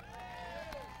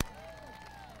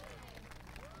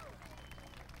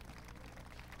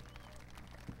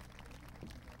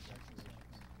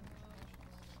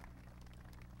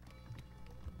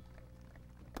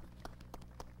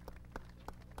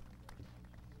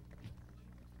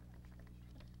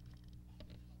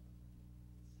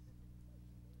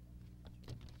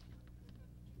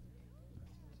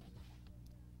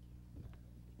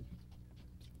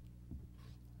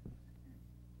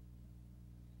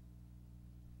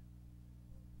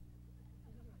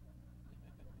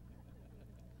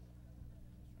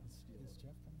 Is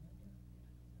Jeff coming up here?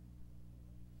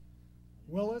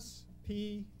 Willis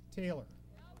P. Taylor.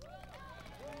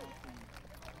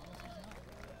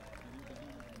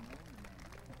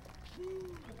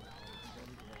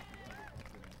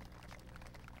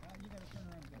 You gotta turn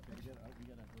around and get a picture. We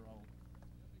gotta we're all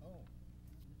Oh.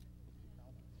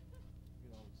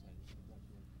 get all excited.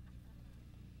 Congratulations.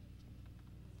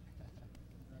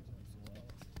 Congratulations,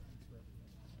 Wallace. Thanks for everything.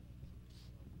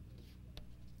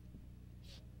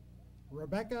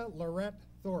 Rebecca Lorette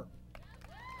Thorpe.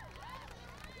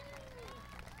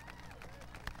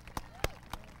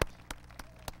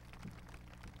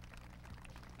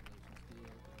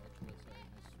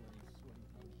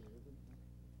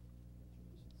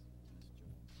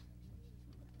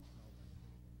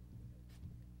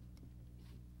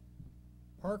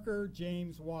 Parker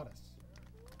James Wattis.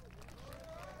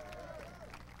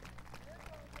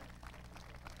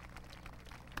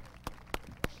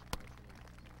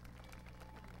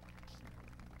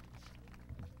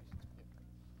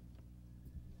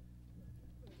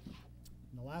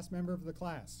 And the last member of the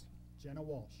class, Jenna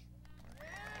Walsh.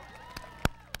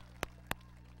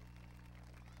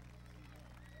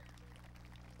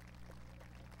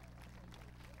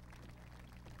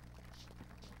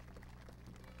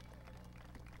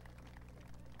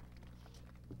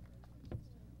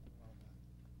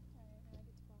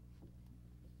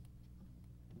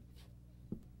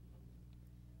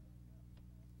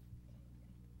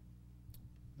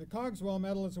 The Cogswell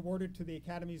Medal is awarded to the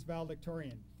Academy's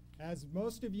valedictorian. As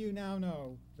most of you now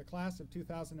know, the class of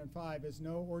 2005 is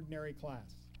no ordinary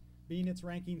class. Being its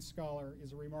ranking scholar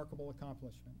is a remarkable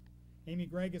accomplishment. Amy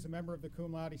Gregg is a member of the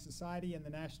Cum Laude Society and the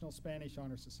National Spanish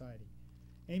Honor Society.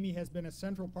 Amy has been a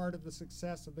central part of the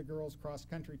success of the girls'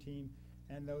 cross-country team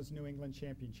and those New England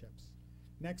championships.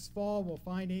 Next fall, we'll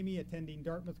find Amy attending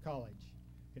Dartmouth College.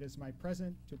 It is my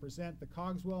pleasure to present the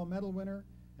Cogswell Medal winner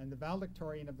and the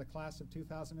valedictorian of the class of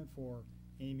 2004,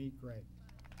 Amy Gregg.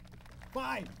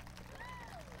 5.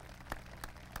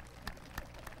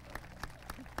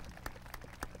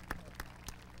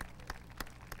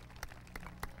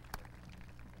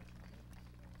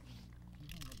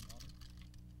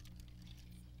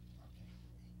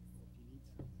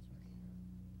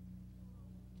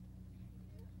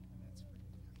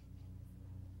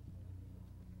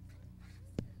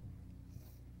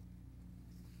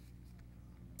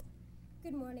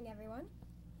 Good morning, everyone.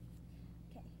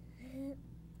 Okay.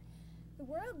 The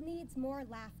world needs more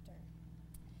laughter.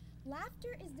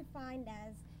 Laughter is defined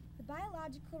as the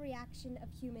biological reaction of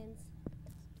humans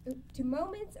to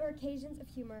moments or occasions of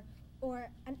humor or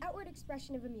an outward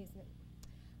expression of amusement.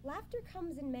 Laughter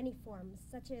comes in many forms,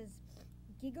 such as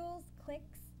giggles,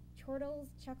 clicks, chortles,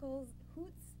 chuckles,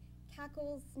 hoots,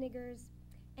 cackles, sniggers,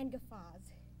 and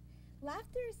guffaws.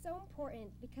 Laughter is so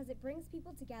important because it brings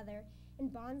people together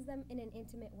and bonds them in an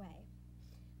intimate way.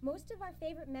 Most of our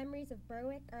favorite memories of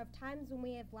Berwick are of times when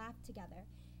we have laughed together,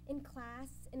 in class,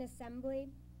 in assembly,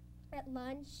 at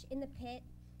lunch, in the pit,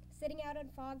 sitting out on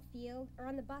Fog Field, or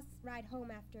on the bus ride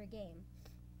home after a game.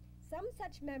 Some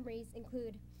such memories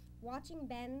include watching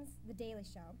Ben's The Daily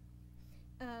Show,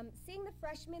 seeing the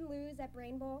freshmen lose at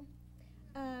Brain Bowl,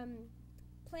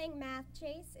 playing math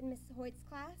chase in Miss Hoyt's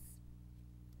class,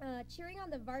 cheering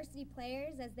on the varsity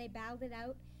players as they battled it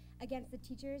out against the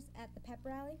teachers at the pep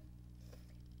rally,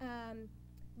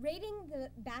 rating the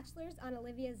bachelors on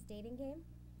Olivia's dating game,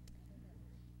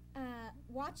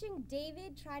 watching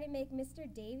David try to make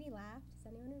Mr. Davy laugh. Does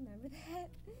anyone remember that?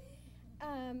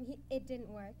 It didn't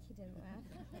work. He didn't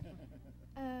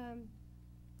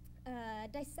laugh.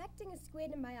 Dissecting a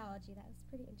squid in biology. That was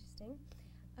pretty interesting.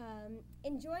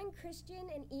 Enjoying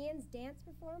Christian and Ian's dance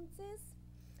performances.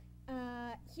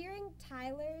 Hearing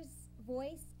Tyler's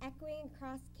voice echoing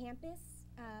across campus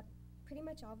pretty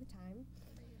much all the time.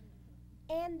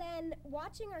 And then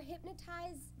watching our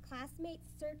hypnotized classmates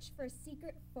search for a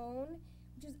secret phone,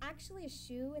 which was actually a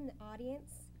shoe in the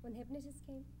audience when the hypnotist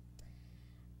came.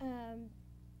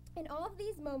 In all of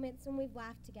these moments when we've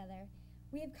laughed together,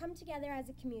 we have come together as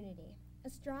a community,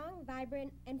 a strong,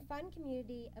 vibrant, and fun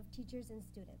community of teachers and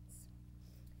students.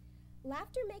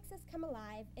 Laughter makes us come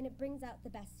alive, and it brings out the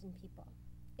best in people.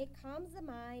 It calms the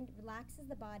mind, relaxes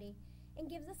the body, and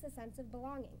gives us a sense of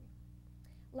belonging.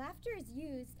 Laughter is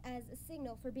used as a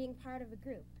signal for being part of a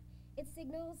group. It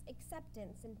signals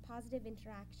acceptance and positive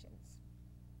interactions.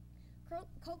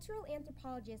 Cultural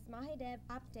anthropologist Mahadev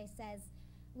Apte says,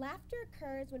 laughter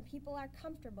occurs when people are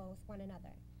comfortable with one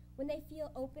another, when they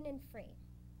feel open and free.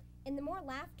 And the more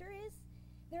laughter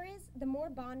there is, the more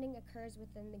bonding occurs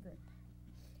within the group.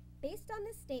 Based on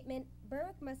this statement,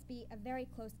 Berwick must be a very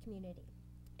close community,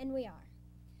 and we are.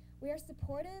 We are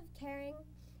supportive, caring,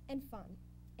 and fun,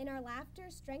 and our laughter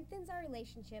strengthens our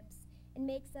relationships and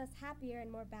makes us happier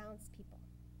and more balanced people.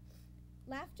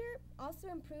 Laughter also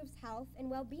improves health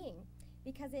and well-being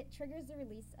because it triggers the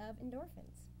release of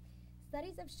endorphins.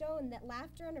 Studies have shown that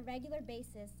laughter on a regular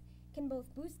basis can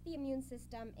both boost the immune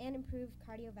system and improve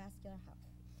cardiovascular health.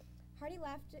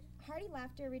 Hearty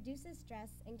laughter reduces stress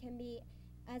and can be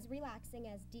as relaxing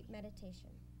as deep meditation.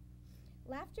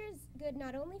 Laughter is good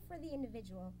not only for the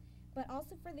individual, but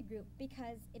also for the group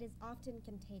because it is often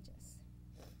contagious.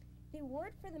 The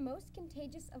award for the most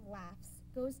contagious of laughs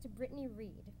goes to Brittany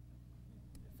Reed,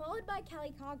 followed by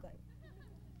Kelly Coughlin.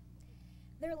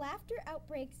 Their laughter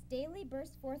outbreaks daily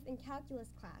burst forth in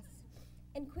calculus class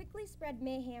and quickly spread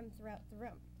mayhem throughout the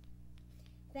room.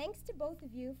 Thanks to both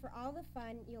of you for all the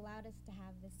fun you allowed us to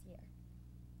have this year.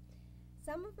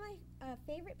 Some of my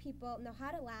favorite people know how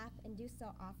to laugh and do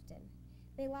so often.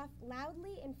 They laugh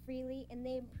loudly and freely, and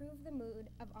they improve the mood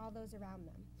of all those around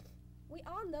them. We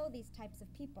all know these types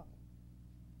of people.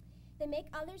 They make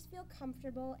others feel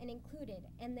comfortable and included,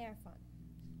 and they're fun.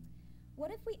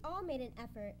 What if we all made an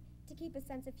effort to keep a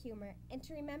sense of humor and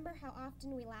to remember how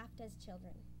often we laughed as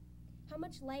children? How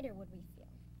much lighter would we feel?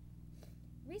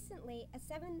 Recently, a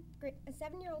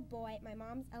 7-year-old boy at my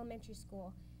mom's elementary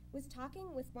school was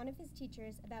talking with one of his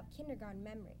teachers about kindergarten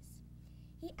memories.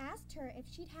 He asked her if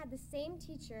she'd had the same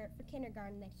teacher for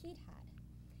kindergarten that he'd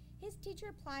had. His teacher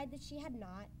replied that she had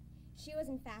not. She was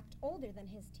in fact older than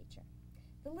his teacher.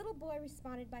 The little boy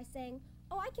responded by saying,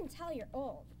 "Oh, I can tell you're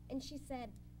old." And she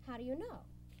said, "How do you know?"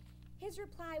 His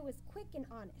reply was quick and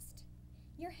honest.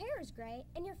 "Your hair is gray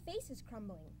and your face is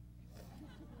crumbling."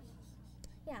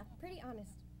 Yeah, pretty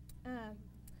honest.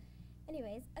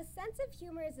 Anyways, a sense of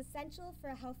humor is essential for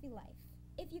a healthy life.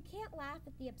 If you can't laugh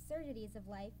at the absurdities of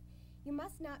life, you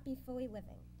must not be fully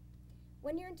living.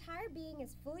 When your entire being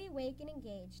is fully awake and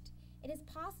engaged, it is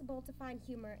possible to find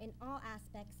humor in all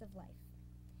aspects of life.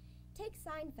 Take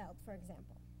Seinfeld, for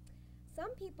example.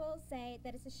 Some people say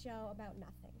that it's a show about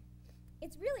nothing.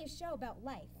 It's really a show about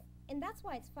life, and that's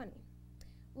why it's funny.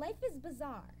 Life is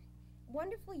bizarre.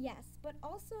 Wonderful, yes, but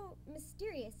also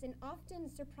mysterious and often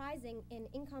surprising and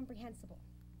incomprehensible.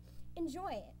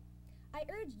 Enjoy it. I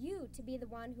urge you to be the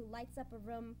one who lights up a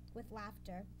room with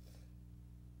laughter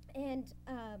and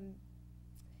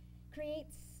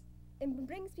creates and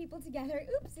brings people together.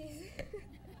 Oopsies.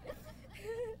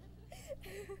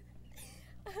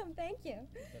 Thank you.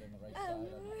 Getting the right side of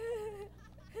it.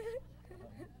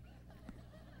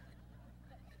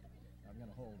 I'm going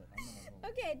to hold it. I'm going to hold it.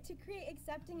 Okay, to create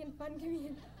accepting and fun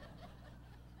community.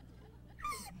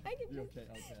 I can You just. okay?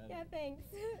 Okay. Yeah, thanks.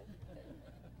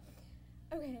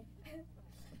 Okay.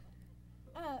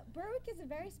 Berwick is a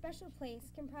very special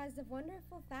place comprised of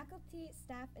wonderful faculty,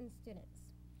 staff, and students.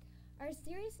 Our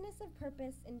seriousness of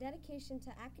purpose and dedication to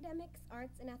academics,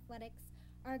 arts, and athletics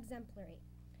are exemplary.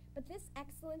 But this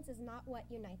excellence is not what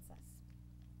unites us.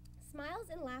 Smiles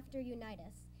and laughter unite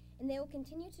us, and they will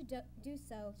continue to do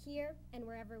so here and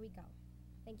wherever we go.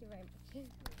 Thank you very much.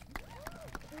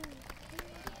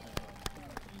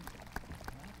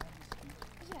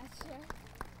 Yeah, sure.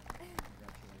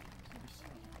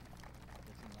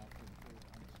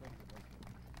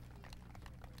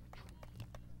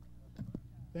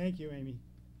 Thank you, Amy.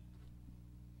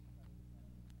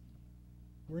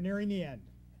 We're nearing the end.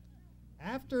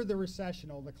 After the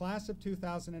recessional, the class of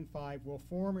 2005 will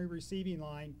form a receiving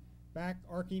line back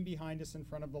arcing behind us in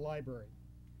front of the library.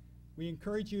 We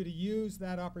encourage you to use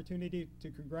that opportunity to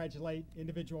congratulate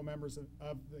individual members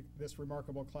of this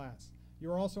remarkable class.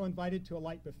 You're also invited to a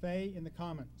light buffet in the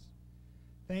Commons.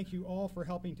 Thank you all for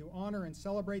helping to honor and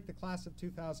celebrate the class of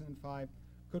 2005.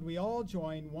 Could we all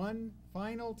join one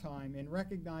final time in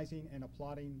recognizing and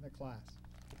applauding the class?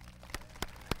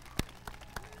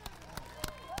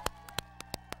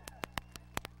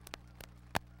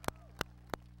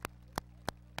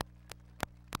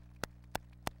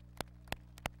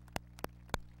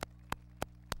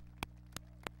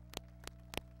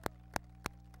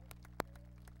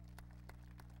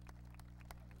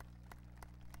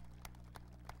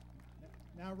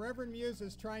 Now, Reverend Muse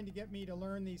is trying to get me to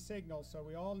learn these signals, so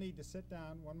we all need to sit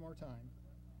down one more time.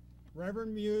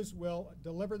 Reverend Muse will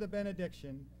deliver the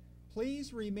benediction.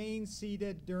 Please remain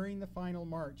seated during the final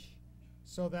march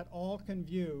so that all can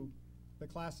view the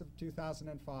class of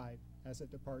 2005 as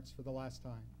it departs for the last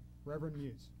time. Reverend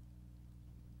Muse.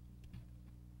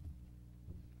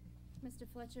 Mr.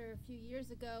 Fletcher, a few years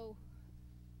ago,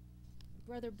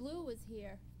 Brother Blue was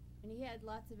here, and he had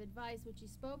lots of advice, which he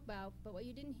spoke about, but what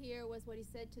you didn't hear was what he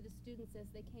said to the students as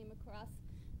they came across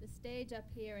the stage up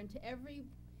here. And to every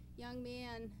young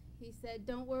man, he said,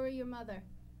 "Don't worry your mother."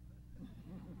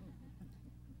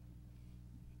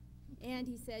 And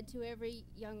he said to every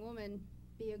young woman,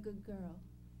 "Be a good girl."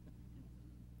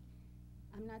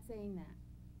 I'm not saying that.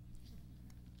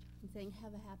 I'm saying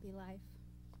have a happy life.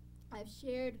 I've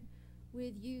shared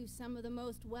with you some of the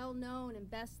most well-known and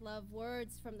best-loved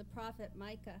words from the prophet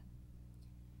Micah.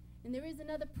 And there is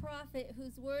another prophet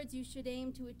whose words you should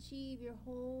aim to achieve your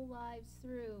whole lives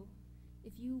through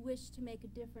if you wish to make a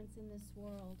difference in this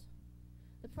world.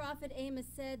 The prophet Amos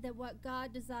said that what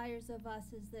God desires of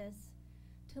us is this: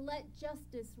 to let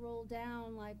justice roll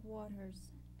down like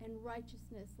waters and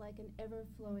righteousness like an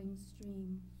ever-flowing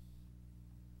stream.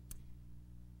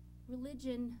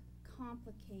 Religion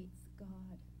complicates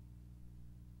God.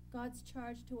 God's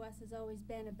charge to us has always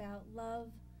been about love,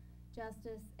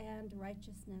 justice, and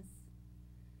righteousness.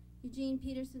 Eugene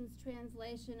Peterson's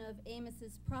translation of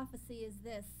Amos's prophecy is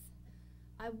this: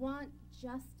 I want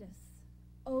justice,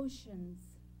 oceans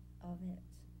of it.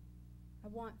 I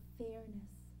want fairness,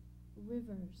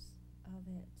 rivers of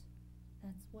it.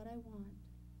 That's what I want.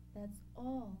 That's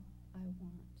all I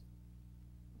want.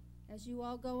 As you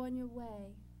all go on your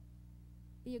way,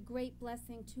 be a great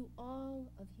blessing to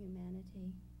all of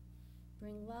humanity.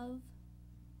 Bring love,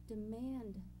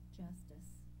 demand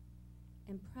justice,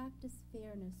 and practice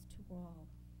fairness to all.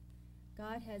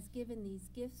 God has given these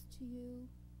gifts to you.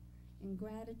 In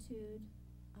gratitude,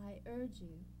 I urge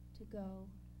you to go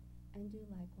and do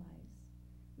likewise.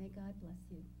 May God bless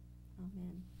you.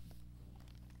 Amen.